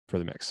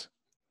the mix.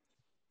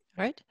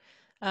 All right.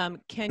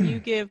 Can you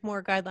give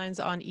more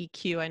guidelines on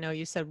EQ? I know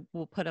you said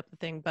we'll put up the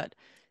thing, but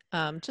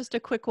just a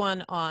quick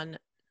one on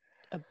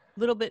a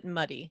little bit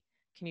muddy.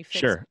 Can you fix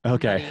Sure.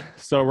 Okay. muddy?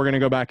 So we're going to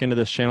go back into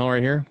this channel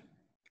right here.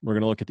 We're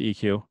going to look at the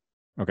EQ.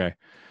 Okay.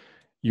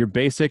 Your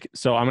basic,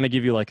 so I'm going to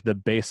give you like the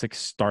basic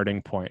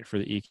starting point for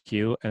the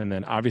EQ. And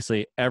then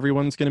obviously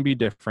everyone's going to be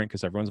different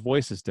because everyone's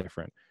voice is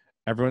different.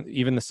 Everyone,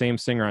 even the same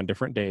singer on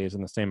different days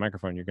and the same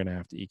microphone, you're going to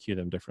have to EQ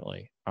them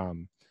differently.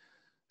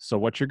 So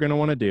what you're going to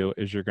want to do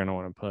is you're going to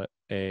want to put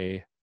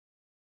a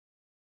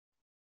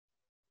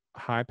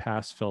high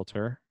pass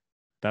filter.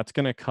 That's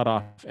going to cut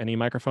off any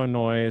microphone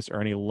noise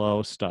or any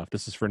low stuff.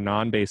 This is for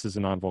non-basses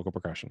and non-vocal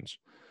percussions,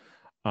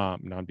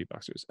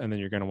 non-beatboxers. And then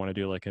you're going to want to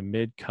do like a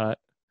mid-cut.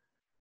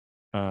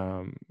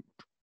 Yeah,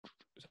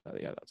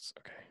 that's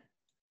okay.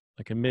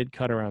 Like a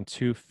mid-cut around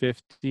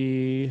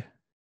 250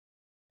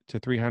 to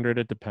 300.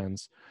 It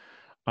depends.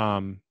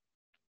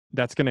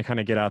 That's going to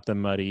kind of get out the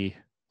muddy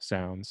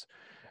sounds.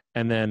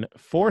 And then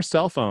for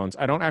cell phones,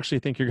 I don't actually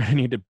think you're going to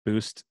need to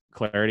boost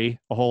clarity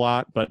a whole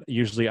lot, but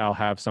usually I'll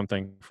have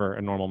something for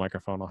a normal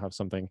microphone. I'll have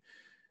something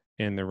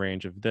in the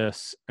range of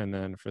this. And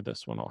then for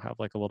this one, I'll have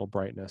like a little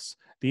brightness.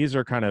 These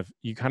are kind of,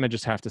 you kind of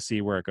just have to see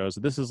where it goes.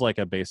 This is like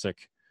a basic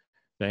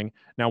thing.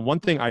 Now, one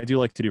thing I do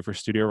like to do for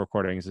studio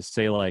recordings is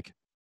say like,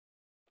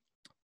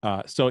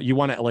 so you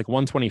want to like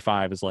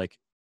 125 is like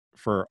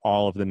for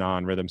all of the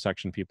non-rhythm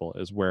section people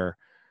is where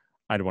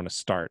I'd want to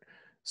start.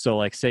 So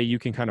like say you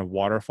can kind of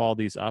waterfall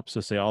these up.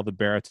 So say all the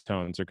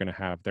baritones are going to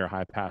have their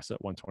high pass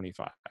at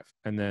 125,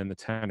 and then the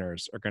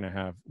tenors are going to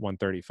have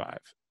 135,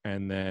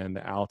 and then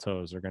the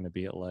altos are going to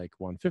be at like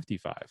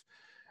 155,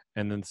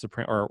 and then the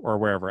soprano or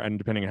wherever, and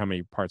depending on how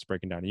many parts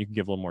breaking down, you can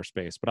give a little more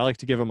space. But I like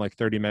to give them like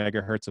 30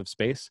 megahertz of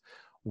space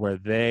where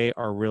they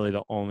are really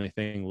the only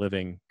thing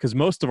living, because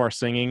most of our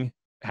singing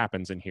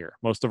happens in here.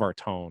 Most of our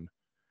tone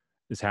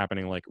is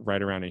happening like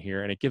right around in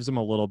here, and it gives them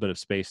a little bit of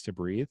space to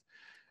breathe.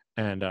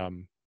 And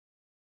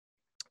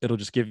it'll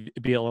just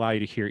allow you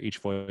to hear each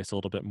voice a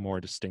little bit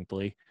more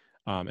distinctly,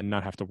 and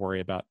not have to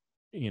worry about,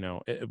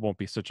 it won't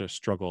be such a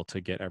struggle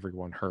to get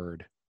everyone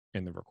heard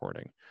in the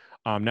recording.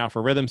 Now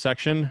for rhythm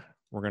section,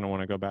 we're going to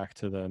want to go back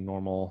to the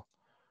normal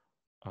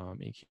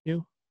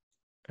EQ.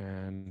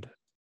 And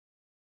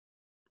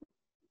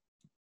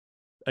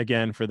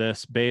again, for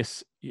this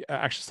bass,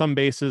 actually some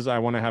basses I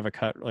want to have a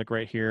cut like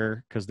right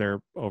here because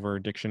they're over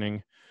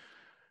dictioning,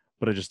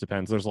 but it just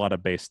depends. There's a lot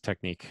of bass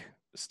technique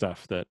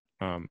stuff that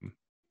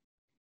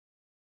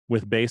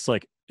with bass,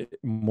 like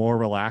more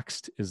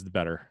relaxed is the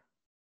better.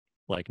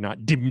 Like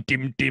not dim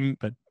dim dim,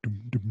 but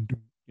dum, dum, dum.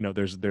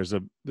 There's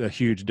a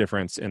huge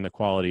difference in the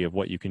quality of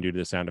what you can do to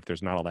the sound if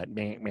there's not all that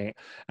meh, meh.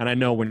 And I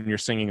know when you're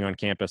singing on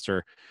campus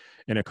or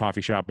in a coffee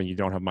shop and you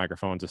don't have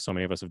microphones, as so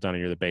many of us have done, and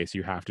you're the bass,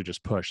 you have to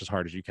just push as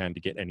hard as you can to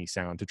get any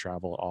sound to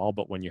travel at all.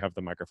 But when you have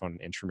the microphone an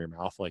inch from your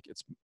mouth, like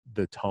it's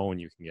the tone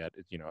you can get,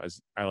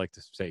 as I like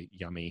to say,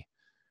 yummy.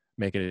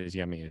 Make it as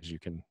yummy as you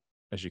can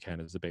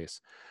as the bass.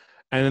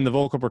 And then the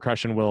vocal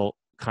percussion will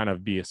kind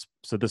of be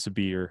so this would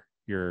be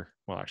your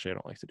well, actually I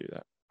don't like to do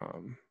that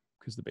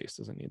because the bass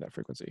doesn't need that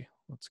frequency.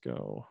 Let's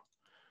go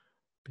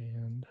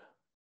band.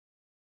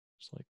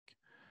 Just like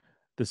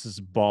this is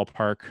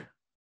ballpark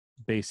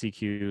bass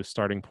EQ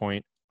starting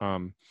point.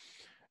 And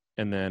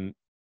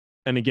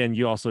again,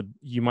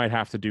 you might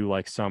have to do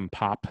like some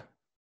pop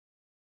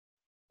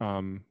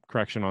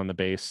correction on the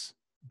bass,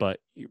 but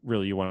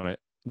really you want to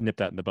nip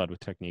that in the bud with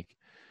technique.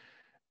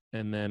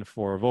 And then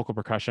for vocal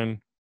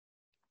percussion,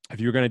 if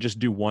you're going to just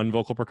do one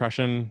vocal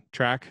percussion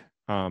track,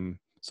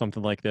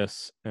 something like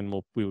this, and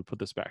we would put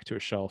this back to a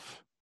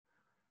shelf,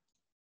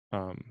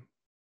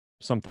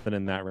 something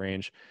in that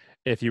range.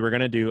 If you were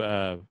going to do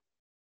a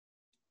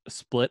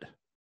split,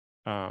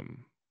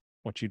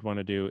 what you'd want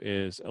to do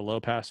is a low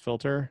pass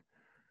filter.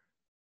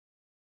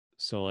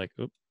 So like,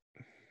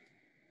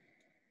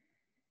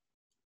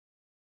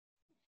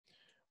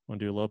 want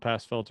to do a low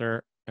pass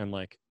filter, and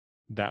like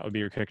that would be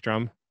your kick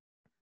drum,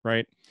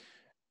 right?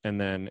 And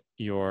then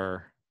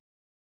your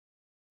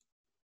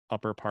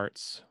upper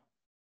parts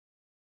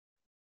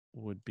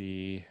would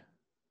be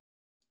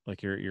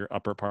like your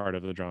upper part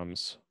of the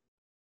drums.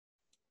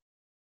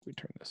 We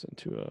turn this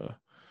into a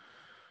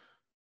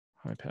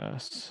high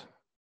pass,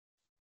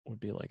 would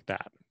be like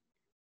that.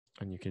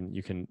 And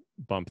you can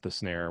bump the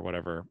snare or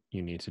whatever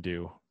you need to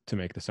do to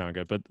make the sound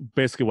good. But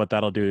basically what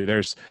that'll do,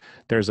 there's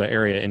an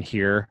area in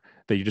here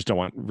that you just don't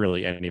want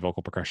really any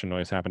vocal percussion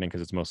noise happening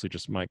because it's mostly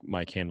just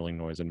mic handling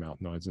noise and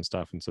mouth noise and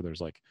stuff. And so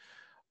there's like,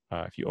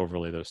 if you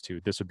overlay those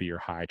two, this would be your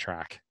high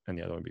track and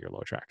the other would be your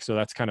low track. So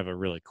that's kind of a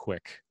really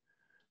quick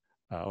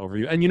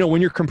overview. And when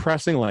you're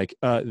compressing, like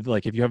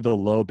if you have the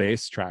low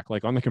bass track,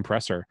 like on the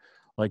compressor,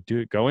 like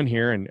go in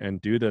here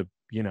and do the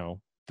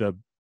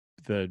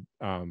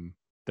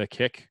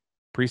kick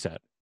preset.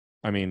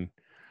 I mean,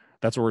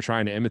 that's what we're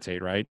trying to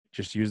imitate, right?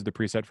 Just use the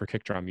preset for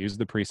kick drum, use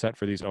the preset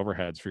for these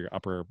overheads for your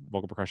upper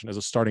vocal percussion as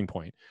a starting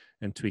point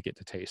and tweak it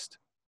to taste.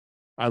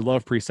 I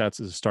love presets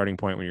as a starting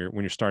point when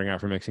you're starting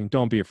out for mixing.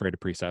 Don't be afraid of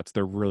presets.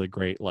 They're really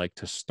great, like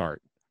to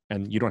start,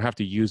 and you don't have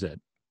to use it,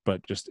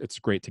 but just it's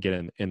great to get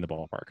in the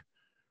ballpark.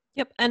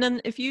 Yep. And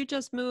then if you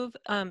just move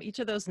each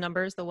of those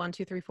numbers, the 1,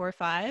 2, 3, 4,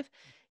 5,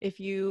 if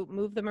you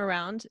move them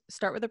around,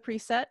 start with a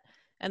preset,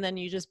 and then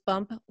you just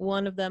bump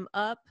one of them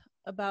up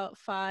about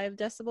 5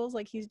 decibels,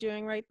 like he's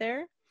doing right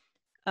there.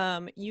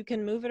 You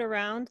can move it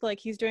around like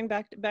he's doing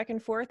back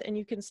and forth, and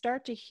you can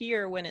start to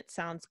hear when it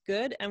sounds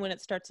good and when it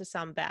starts to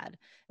sound bad.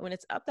 And when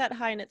it's up that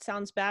high and it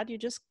sounds bad, you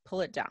just pull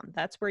it down.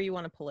 That's where you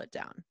want to pull it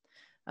down.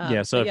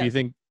 So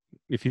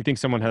if you think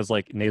someone has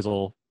like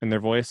nasal in their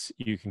voice,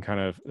 you can kind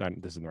of,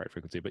 this isn't the right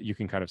frequency, but you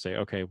can kind of say,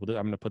 okay, well,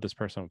 I'm going to put this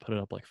person, put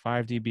it up like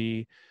 5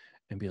 dB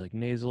and be like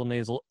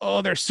nasal.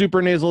 Oh, they're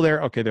super nasal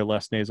there. Okay, they're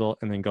less nasal.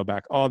 And then go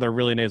back. Oh, they're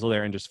really nasal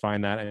there, and just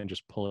find that and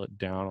just pull it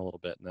down a little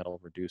bit, and that'll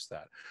reduce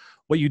that.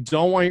 What you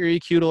don't want your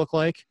EQ to look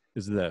like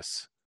is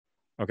this.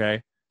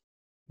 Okay,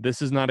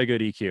 this is not a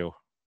good EQ.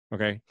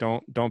 Okay,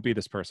 don't be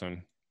this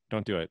person.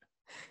 Don't do it.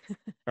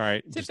 All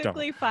right.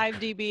 Typically 5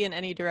 dB in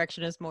any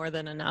direction is more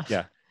than enough.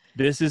 Yeah.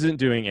 This isn't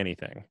doing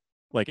anything.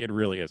 Like it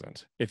really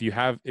isn't. If you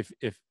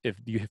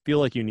feel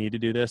like you need to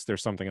do this,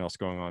 there's something else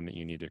going on that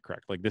you need to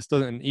correct. Like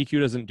EQ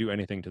doesn't do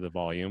anything to the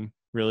volume,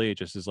 really. It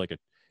just is like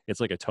it's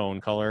like a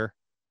tone color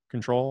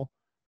control,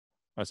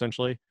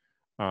 essentially.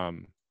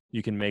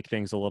 You can make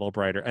things a little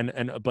brighter.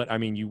 But I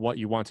mean, what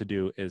you want to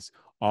do is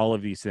all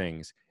of these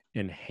things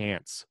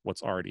enhance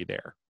what's already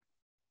there.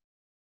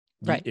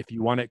 Right. If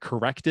you want it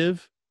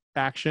corrective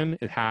action,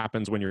 it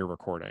happens when you're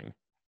recording.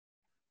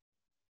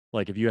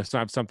 Like if you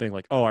have something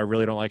like, oh, I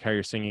really don't like how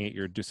you're singing it.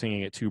 You're just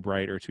singing it too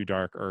bright or too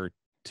dark or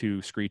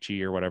too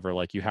screechy or whatever.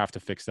 Like you have to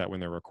fix that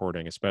when they're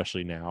recording,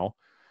 especially now.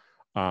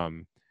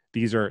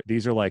 These are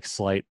like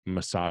slight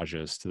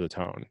massages to the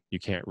tone.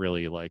 You can't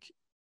really like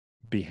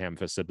be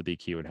ham-fisted with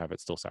EQ and have it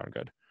still sound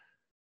good.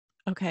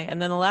 Okay.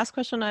 And then the last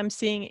question I'm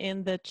seeing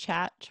in the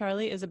chat,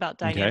 Charlie, is about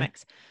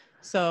dynamics.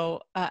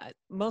 So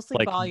mostly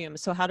Like volume.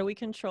 So how do we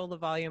control the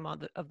volume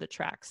of the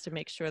tracks to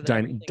make sure that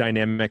everything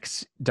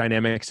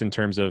dynamics in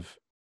terms of,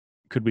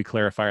 could we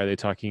clarify, are they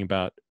talking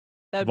about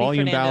that would be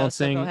volume Fernando.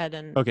 So go balancing? ahead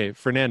and Okay,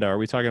 Fernando, are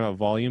we talking about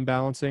volume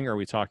balancing, or are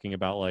we talking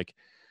about like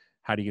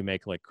how do you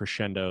make like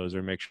crescendos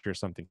or make sure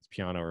something's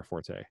piano or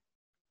forte?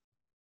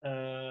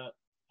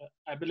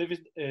 I believe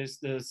it is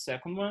the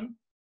second one.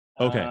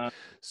 Okay,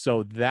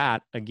 so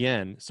that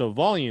again, so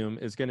volume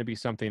is going to be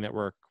something that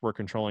we're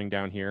controlling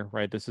down here,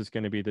 right? This is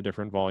going to be the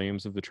different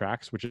volumes of the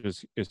tracks, which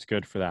is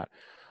good for that.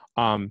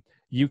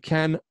 You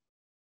can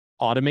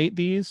automate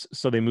these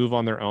so they move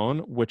on their own,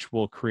 which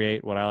will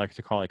create what I like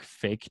to call like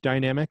fake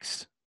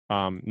dynamics.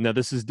 Now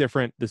this is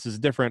different. This is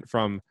different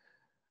from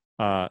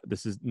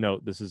this is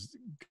not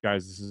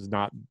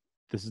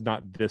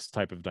this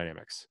type of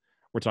dynamics.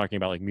 We're talking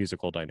about like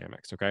musical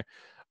dynamics, okay?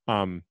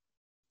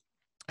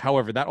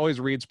 However, that always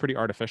reads pretty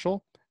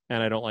artificial,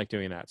 and I don't like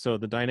doing that. So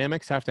the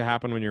dynamics have to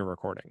happen when you're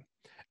recording,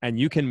 and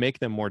you can make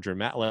them more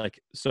dramatic. Like,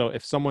 so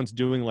if someone's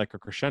doing like a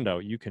crescendo,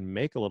 you can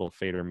make a little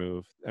fader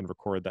move and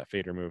record that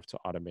fader move to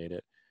automate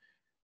it,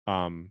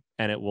 and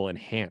it will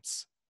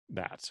enhance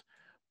that.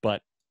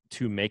 But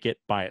to make it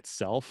by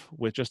itself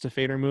with just a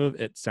fader move,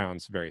 it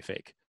sounds very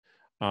fake.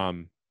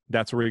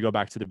 That's where we go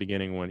back to the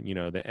beginning when, you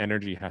know, the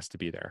energy has to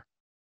be there.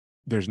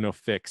 There's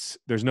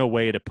no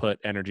way to put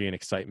energy and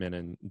excitement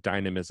and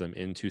dynamism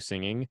into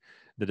singing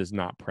that is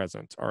not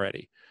present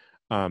already.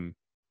 And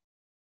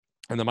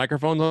the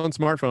microphones on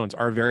smartphones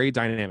are very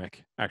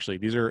dynamic. Actually,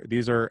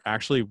 these are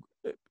actually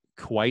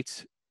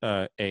quite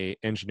a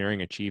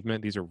engineering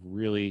achievement. These are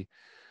really,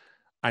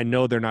 I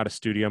know they're not a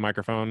studio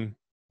microphone,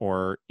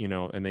 or, you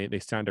know, and they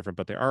sound different,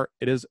 but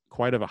it is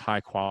quite of a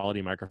high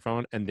quality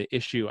microphone. And the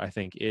issue, I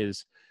think,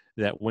 is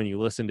that when you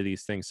listen to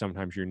these things,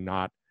 sometimes you're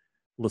not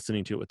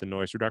listening to it with the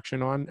noise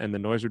reduction on, and the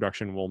noise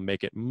reduction will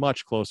make it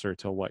much closer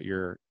to what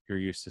you're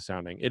used to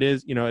sounding.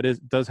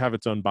 It does have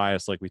its own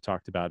bias, like we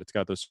talked about. It's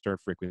got those certain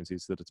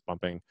frequencies that it's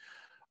bumping.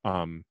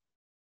 But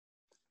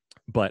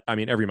I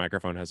mean, every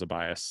microphone has a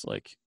bias,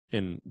 like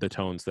in the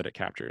tones that it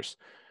captures.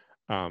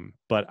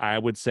 But I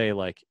would say,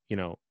 like, you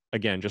know,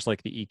 again, just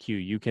like the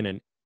EQ, you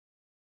can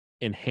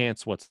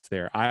enhance what's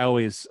there. I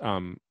always,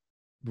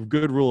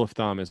 good rule of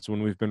thumb is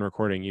when we've been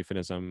recording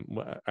Euphemism,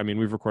 I mean,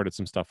 we've recorded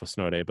some stuff with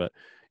Snow Day, but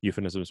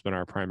Euphemism has been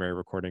our primary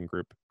recording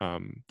group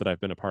that I've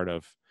been a part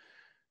of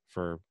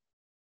for,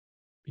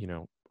 you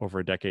know, over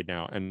a decade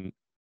now. And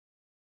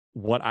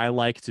what I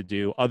like to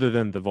do, other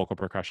than the vocal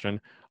percussion,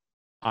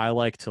 I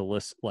like to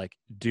list, like,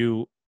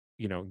 do,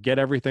 you know, get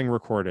everything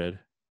recorded,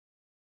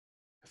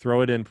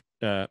 throw it in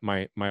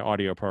my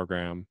audio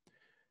program,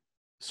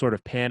 sort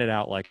of pan it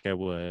out like I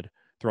would,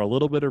 throw a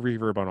little bit of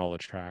reverb on all the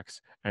tracks,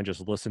 and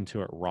just listen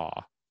to it raw.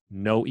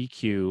 No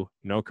EQ,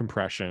 no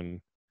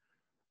compression,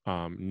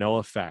 no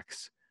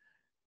effects.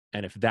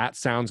 And if that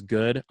sounds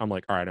good, I'm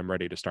like, all right, I'm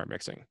ready to start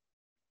mixing.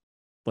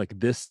 Like,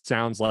 this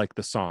sounds like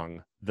the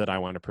song that I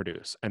want to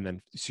produce. And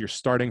then so you're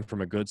starting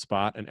from a good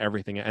spot and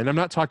everything. And I'm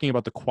not talking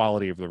about the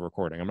quality of the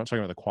recording. I'm not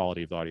talking about the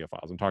quality of the audio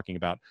files. I'm talking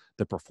about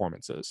the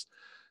performances.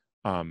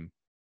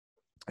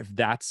 If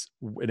that's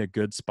in a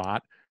good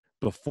spot,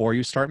 before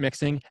you start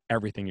mixing,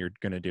 everything you're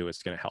going to do is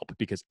going to help,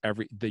 because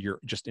you're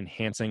just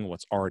enhancing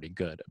what's already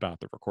good about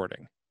the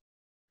recording.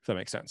 If that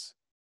makes sense.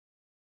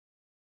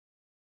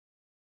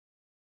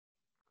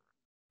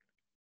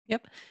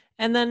 Yep.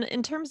 And then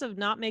in terms of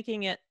not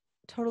making it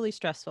totally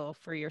stressful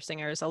for your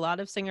singers, a lot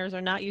of singers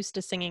are not used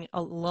to singing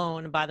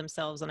alone by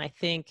themselves. And I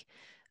think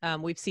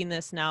we've seen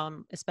this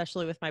now,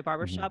 especially with my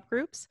barbershop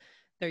groups.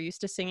 They're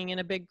used to singing in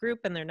a big group,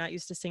 and they're not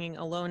used to singing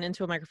alone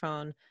into a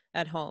microphone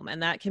at home.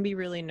 And that can be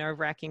really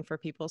nerve-wracking for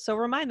people. So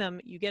remind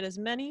them, you get as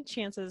many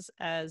chances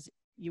as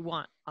you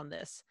want on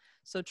this.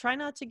 So try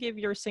not to give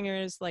your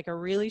singers like a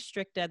really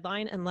strict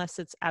deadline unless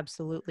it's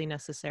absolutely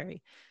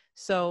necessary.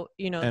 So,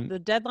 you know, the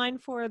deadline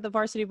for the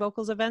varsity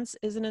vocals events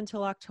isn't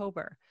until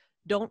October.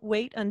 Don't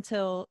wait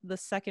until the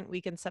second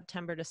week in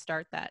September to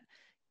start that.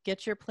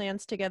 Get your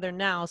plans together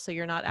now, so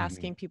you're not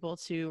asking people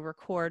to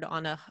record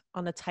on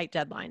a tight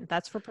deadline.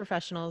 That's for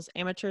professionals.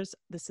 Amateurs,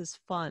 this is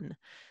fun.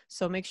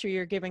 So make sure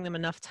you're giving them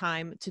enough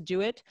time to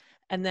do it.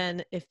 And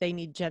then if they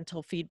need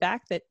gentle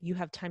feedback, that you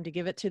have time to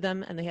give it to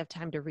them and they have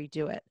time to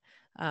redo it,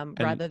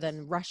 rather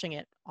than rushing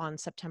it on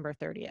September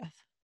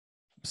 30th.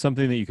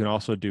 Something that you can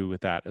also do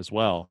with that as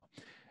well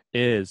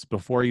is,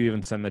 before you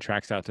even send the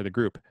tracks out to the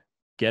group,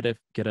 get a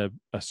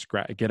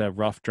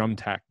rough drum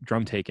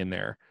take in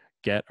there.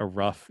 Get a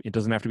rough, it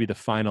doesn't have to be the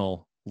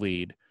final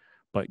lead,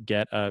 but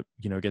get the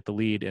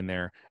lead in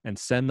there and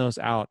send those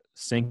out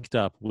synced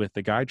up with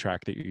the guide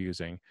track that you're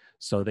using,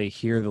 so they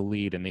hear the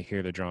lead and they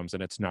hear the drums,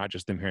 and it's not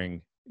just them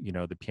hearing, you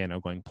know, the piano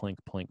going plink,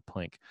 plink,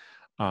 plink.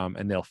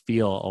 And they'll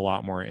feel a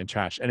lot more in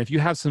touch. And if you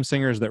have some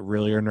singers that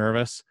really are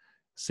nervous,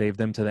 save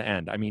them to the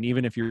end. I mean,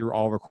 even if you're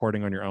all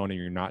recording on your own and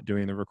you're not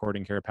doing the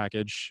recording care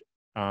package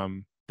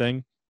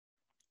thing,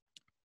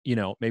 you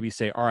know, maybe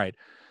say, all right,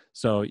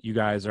 so you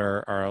guys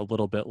are a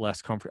little bit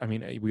less comfortable. I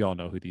mean, we all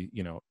know who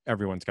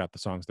everyone's got the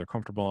songs they're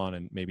comfortable on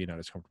and maybe not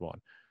as comfortable on.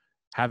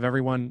 Have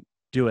everyone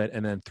do it,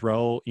 and then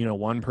throw, you know,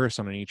 one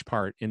person on each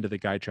part into the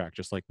guide track,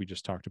 just like we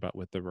just talked about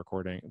with the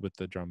recording, with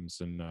the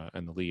drums and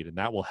the lead, and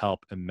that will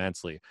help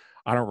immensely.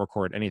 I don't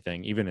record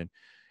anything,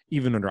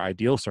 even under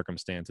ideal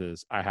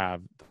circumstances. I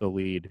have the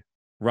lead,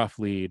 rough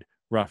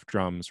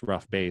drums,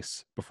 rough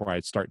bass before I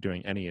start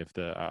doing any of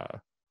the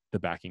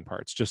backing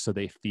parts, just so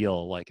they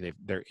feel like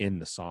they're in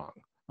the song,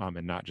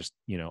 and not just,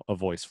 you know, a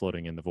voice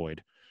floating in the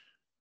void.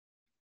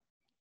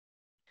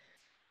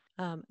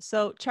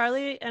 So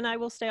Charlie and I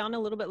will stay on a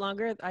little bit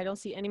longer. I don't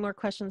see any more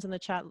questions in the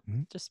chat.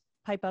 Just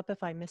pipe up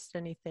if I missed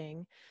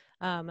anything.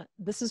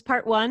 This is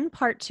part 1.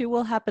 Part 2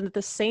 will happen at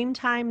the same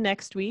time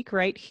next week,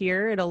 right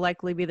here. It'll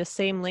likely be the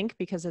same link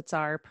because it's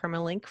our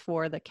permalink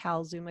for the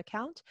Cal Zoom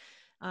account.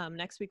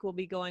 Next week, we'll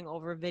be going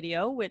over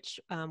video, which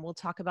we'll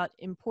talk about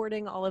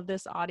importing all of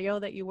this audio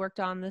that you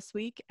worked on this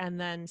week, and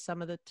then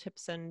some of the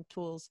tips and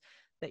tools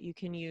that you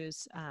can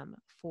use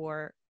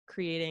for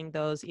creating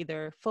those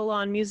either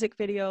full-on music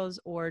videos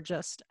or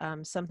just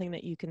something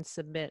that you can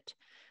submit,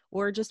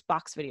 or just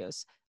box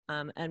videos.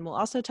 And we'll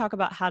also talk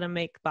about how to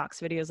make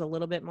box videos a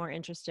little bit more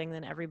interesting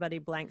than everybody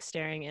blank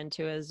staring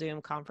into a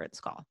Zoom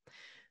conference call.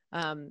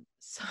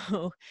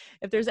 So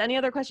if there's any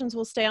other questions,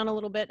 we'll stay on a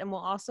little bit, and we'll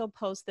also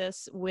post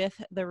this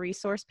with the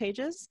resource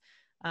pages.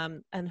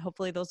 And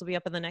hopefully those will be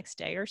up in the next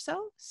day or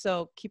so.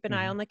 So keep an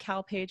eye on the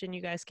Cal page, and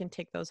you guys can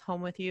take those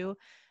home with you.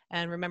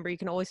 And remember, you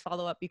can always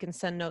follow up. You can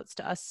send notes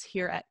to us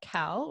here at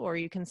Cal, or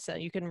you can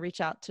reach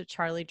out to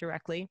Charlie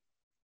directly.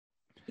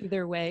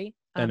 Either way.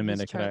 And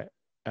Amanda, could I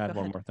add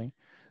one more thing?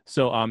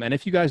 So, and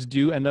if you guys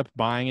do end up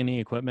buying any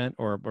equipment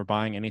or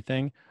buying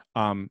anything,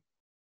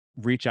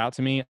 reach out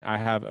to me. I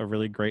have a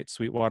really great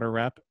Sweetwater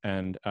rep.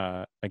 And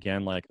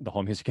again, like, the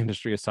whole music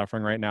industry is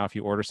suffering right now. If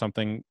you order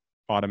something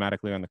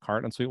automatically on the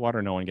cart on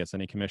Sweetwater, no one gets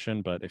any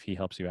commission. But if he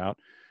helps you out,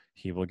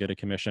 he will get a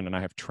commission. And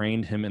I have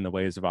trained him in the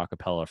ways of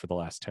acapella for the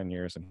last 10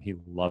 years, and he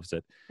loves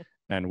it,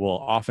 and will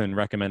often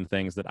recommend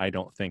things that I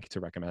don't think to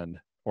recommend,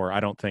 or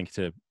I don't think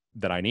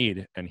that I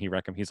need. And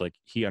he's like,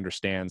 he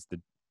understands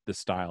the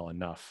style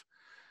enough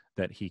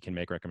that he can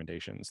make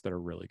recommendations that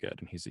are really good.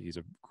 And he's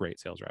a great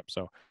sales rep.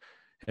 So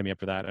hit me up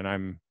for that. And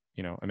I'm,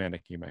 you know, Amanda,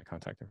 give you my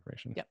contact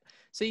information. Yep.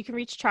 So you can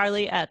reach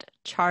Charlie at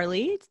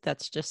Charlie,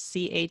 that's just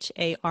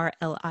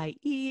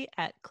CHARLIE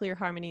at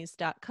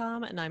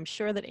clearharmonies.com. And I'm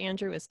sure that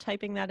Andrew is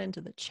typing that into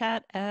the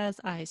chat as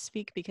I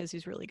speak, because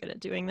he's really good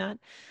at doing that.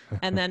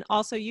 And then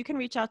also you can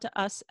reach out to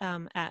us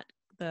at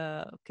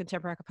the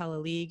Contemporary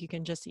Acapella League. You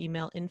can just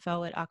email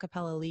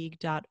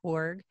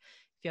info@acapellaleague.org.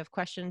 If you have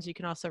questions, you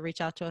can also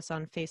reach out to us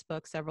on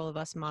Facebook. Several of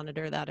us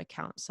monitor that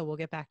account, so we'll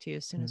get back to you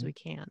as soon as we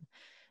can.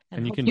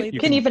 And you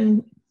can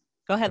even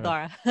go ahead,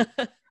 Laura.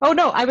 Oh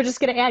no, I was just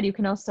going to add, you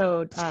can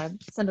also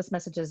send us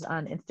messages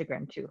on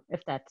Instagram too,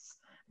 if that's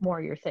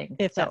more your thing.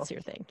 If that's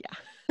your thing,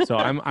 yeah. So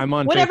I'm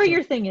on whatever Facebook.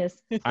 your thing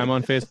is. I'm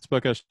on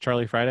Facebook as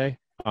Charlie Friday.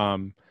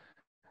 And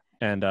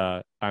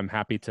I'm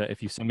happy to,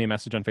 if you send me a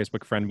message on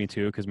Facebook, friend me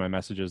too, because my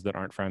messages that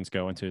aren't friends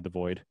go into the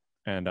void.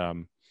 And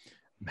I'm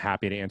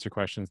happy to answer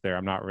questions there.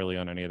 I'm not really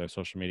on any other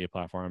social media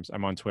platforms.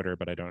 I'm on Twitter,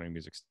 but I don't do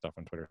music stuff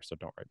on Twitter, so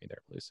don't write me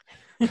there, please.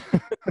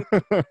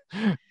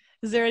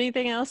 Is there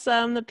anything else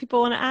that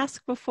people want to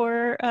ask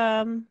before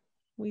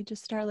we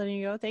just start letting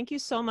you go? Thank you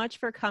so much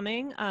for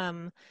coming.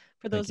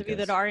 For those of you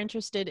that are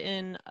interested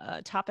in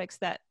topics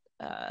that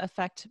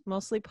affect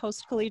mostly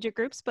post-collegiate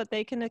groups, but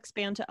they can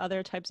expand to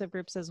other types of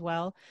groups as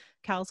well.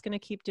 Cal's going to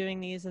keep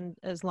doing these, and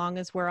as long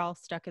as we're all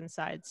stuck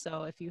inside.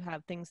 So if you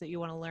have things that you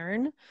want to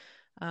learn,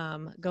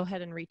 go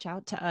ahead and reach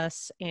out to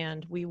us,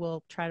 and we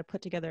will try to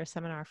put together a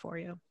seminar for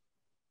you.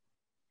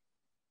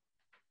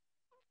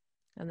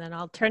 And then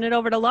I'll turn it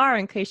over to Laura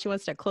in case she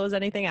wants to close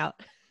anything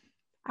out.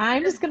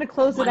 I'm just going to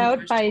close it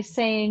out by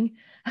saying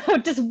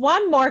just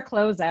one more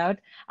closeout.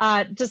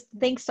 Just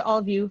thanks to all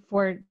of you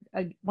for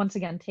once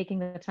again taking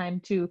the time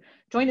to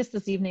join us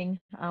this evening.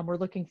 We're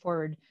looking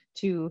forward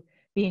to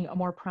being a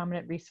more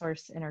prominent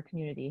resource in our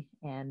community,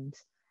 and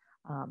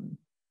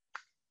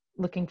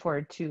looking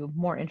forward to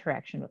more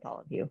interaction with all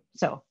of you.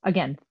 So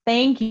again,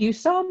 thank you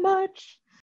so much.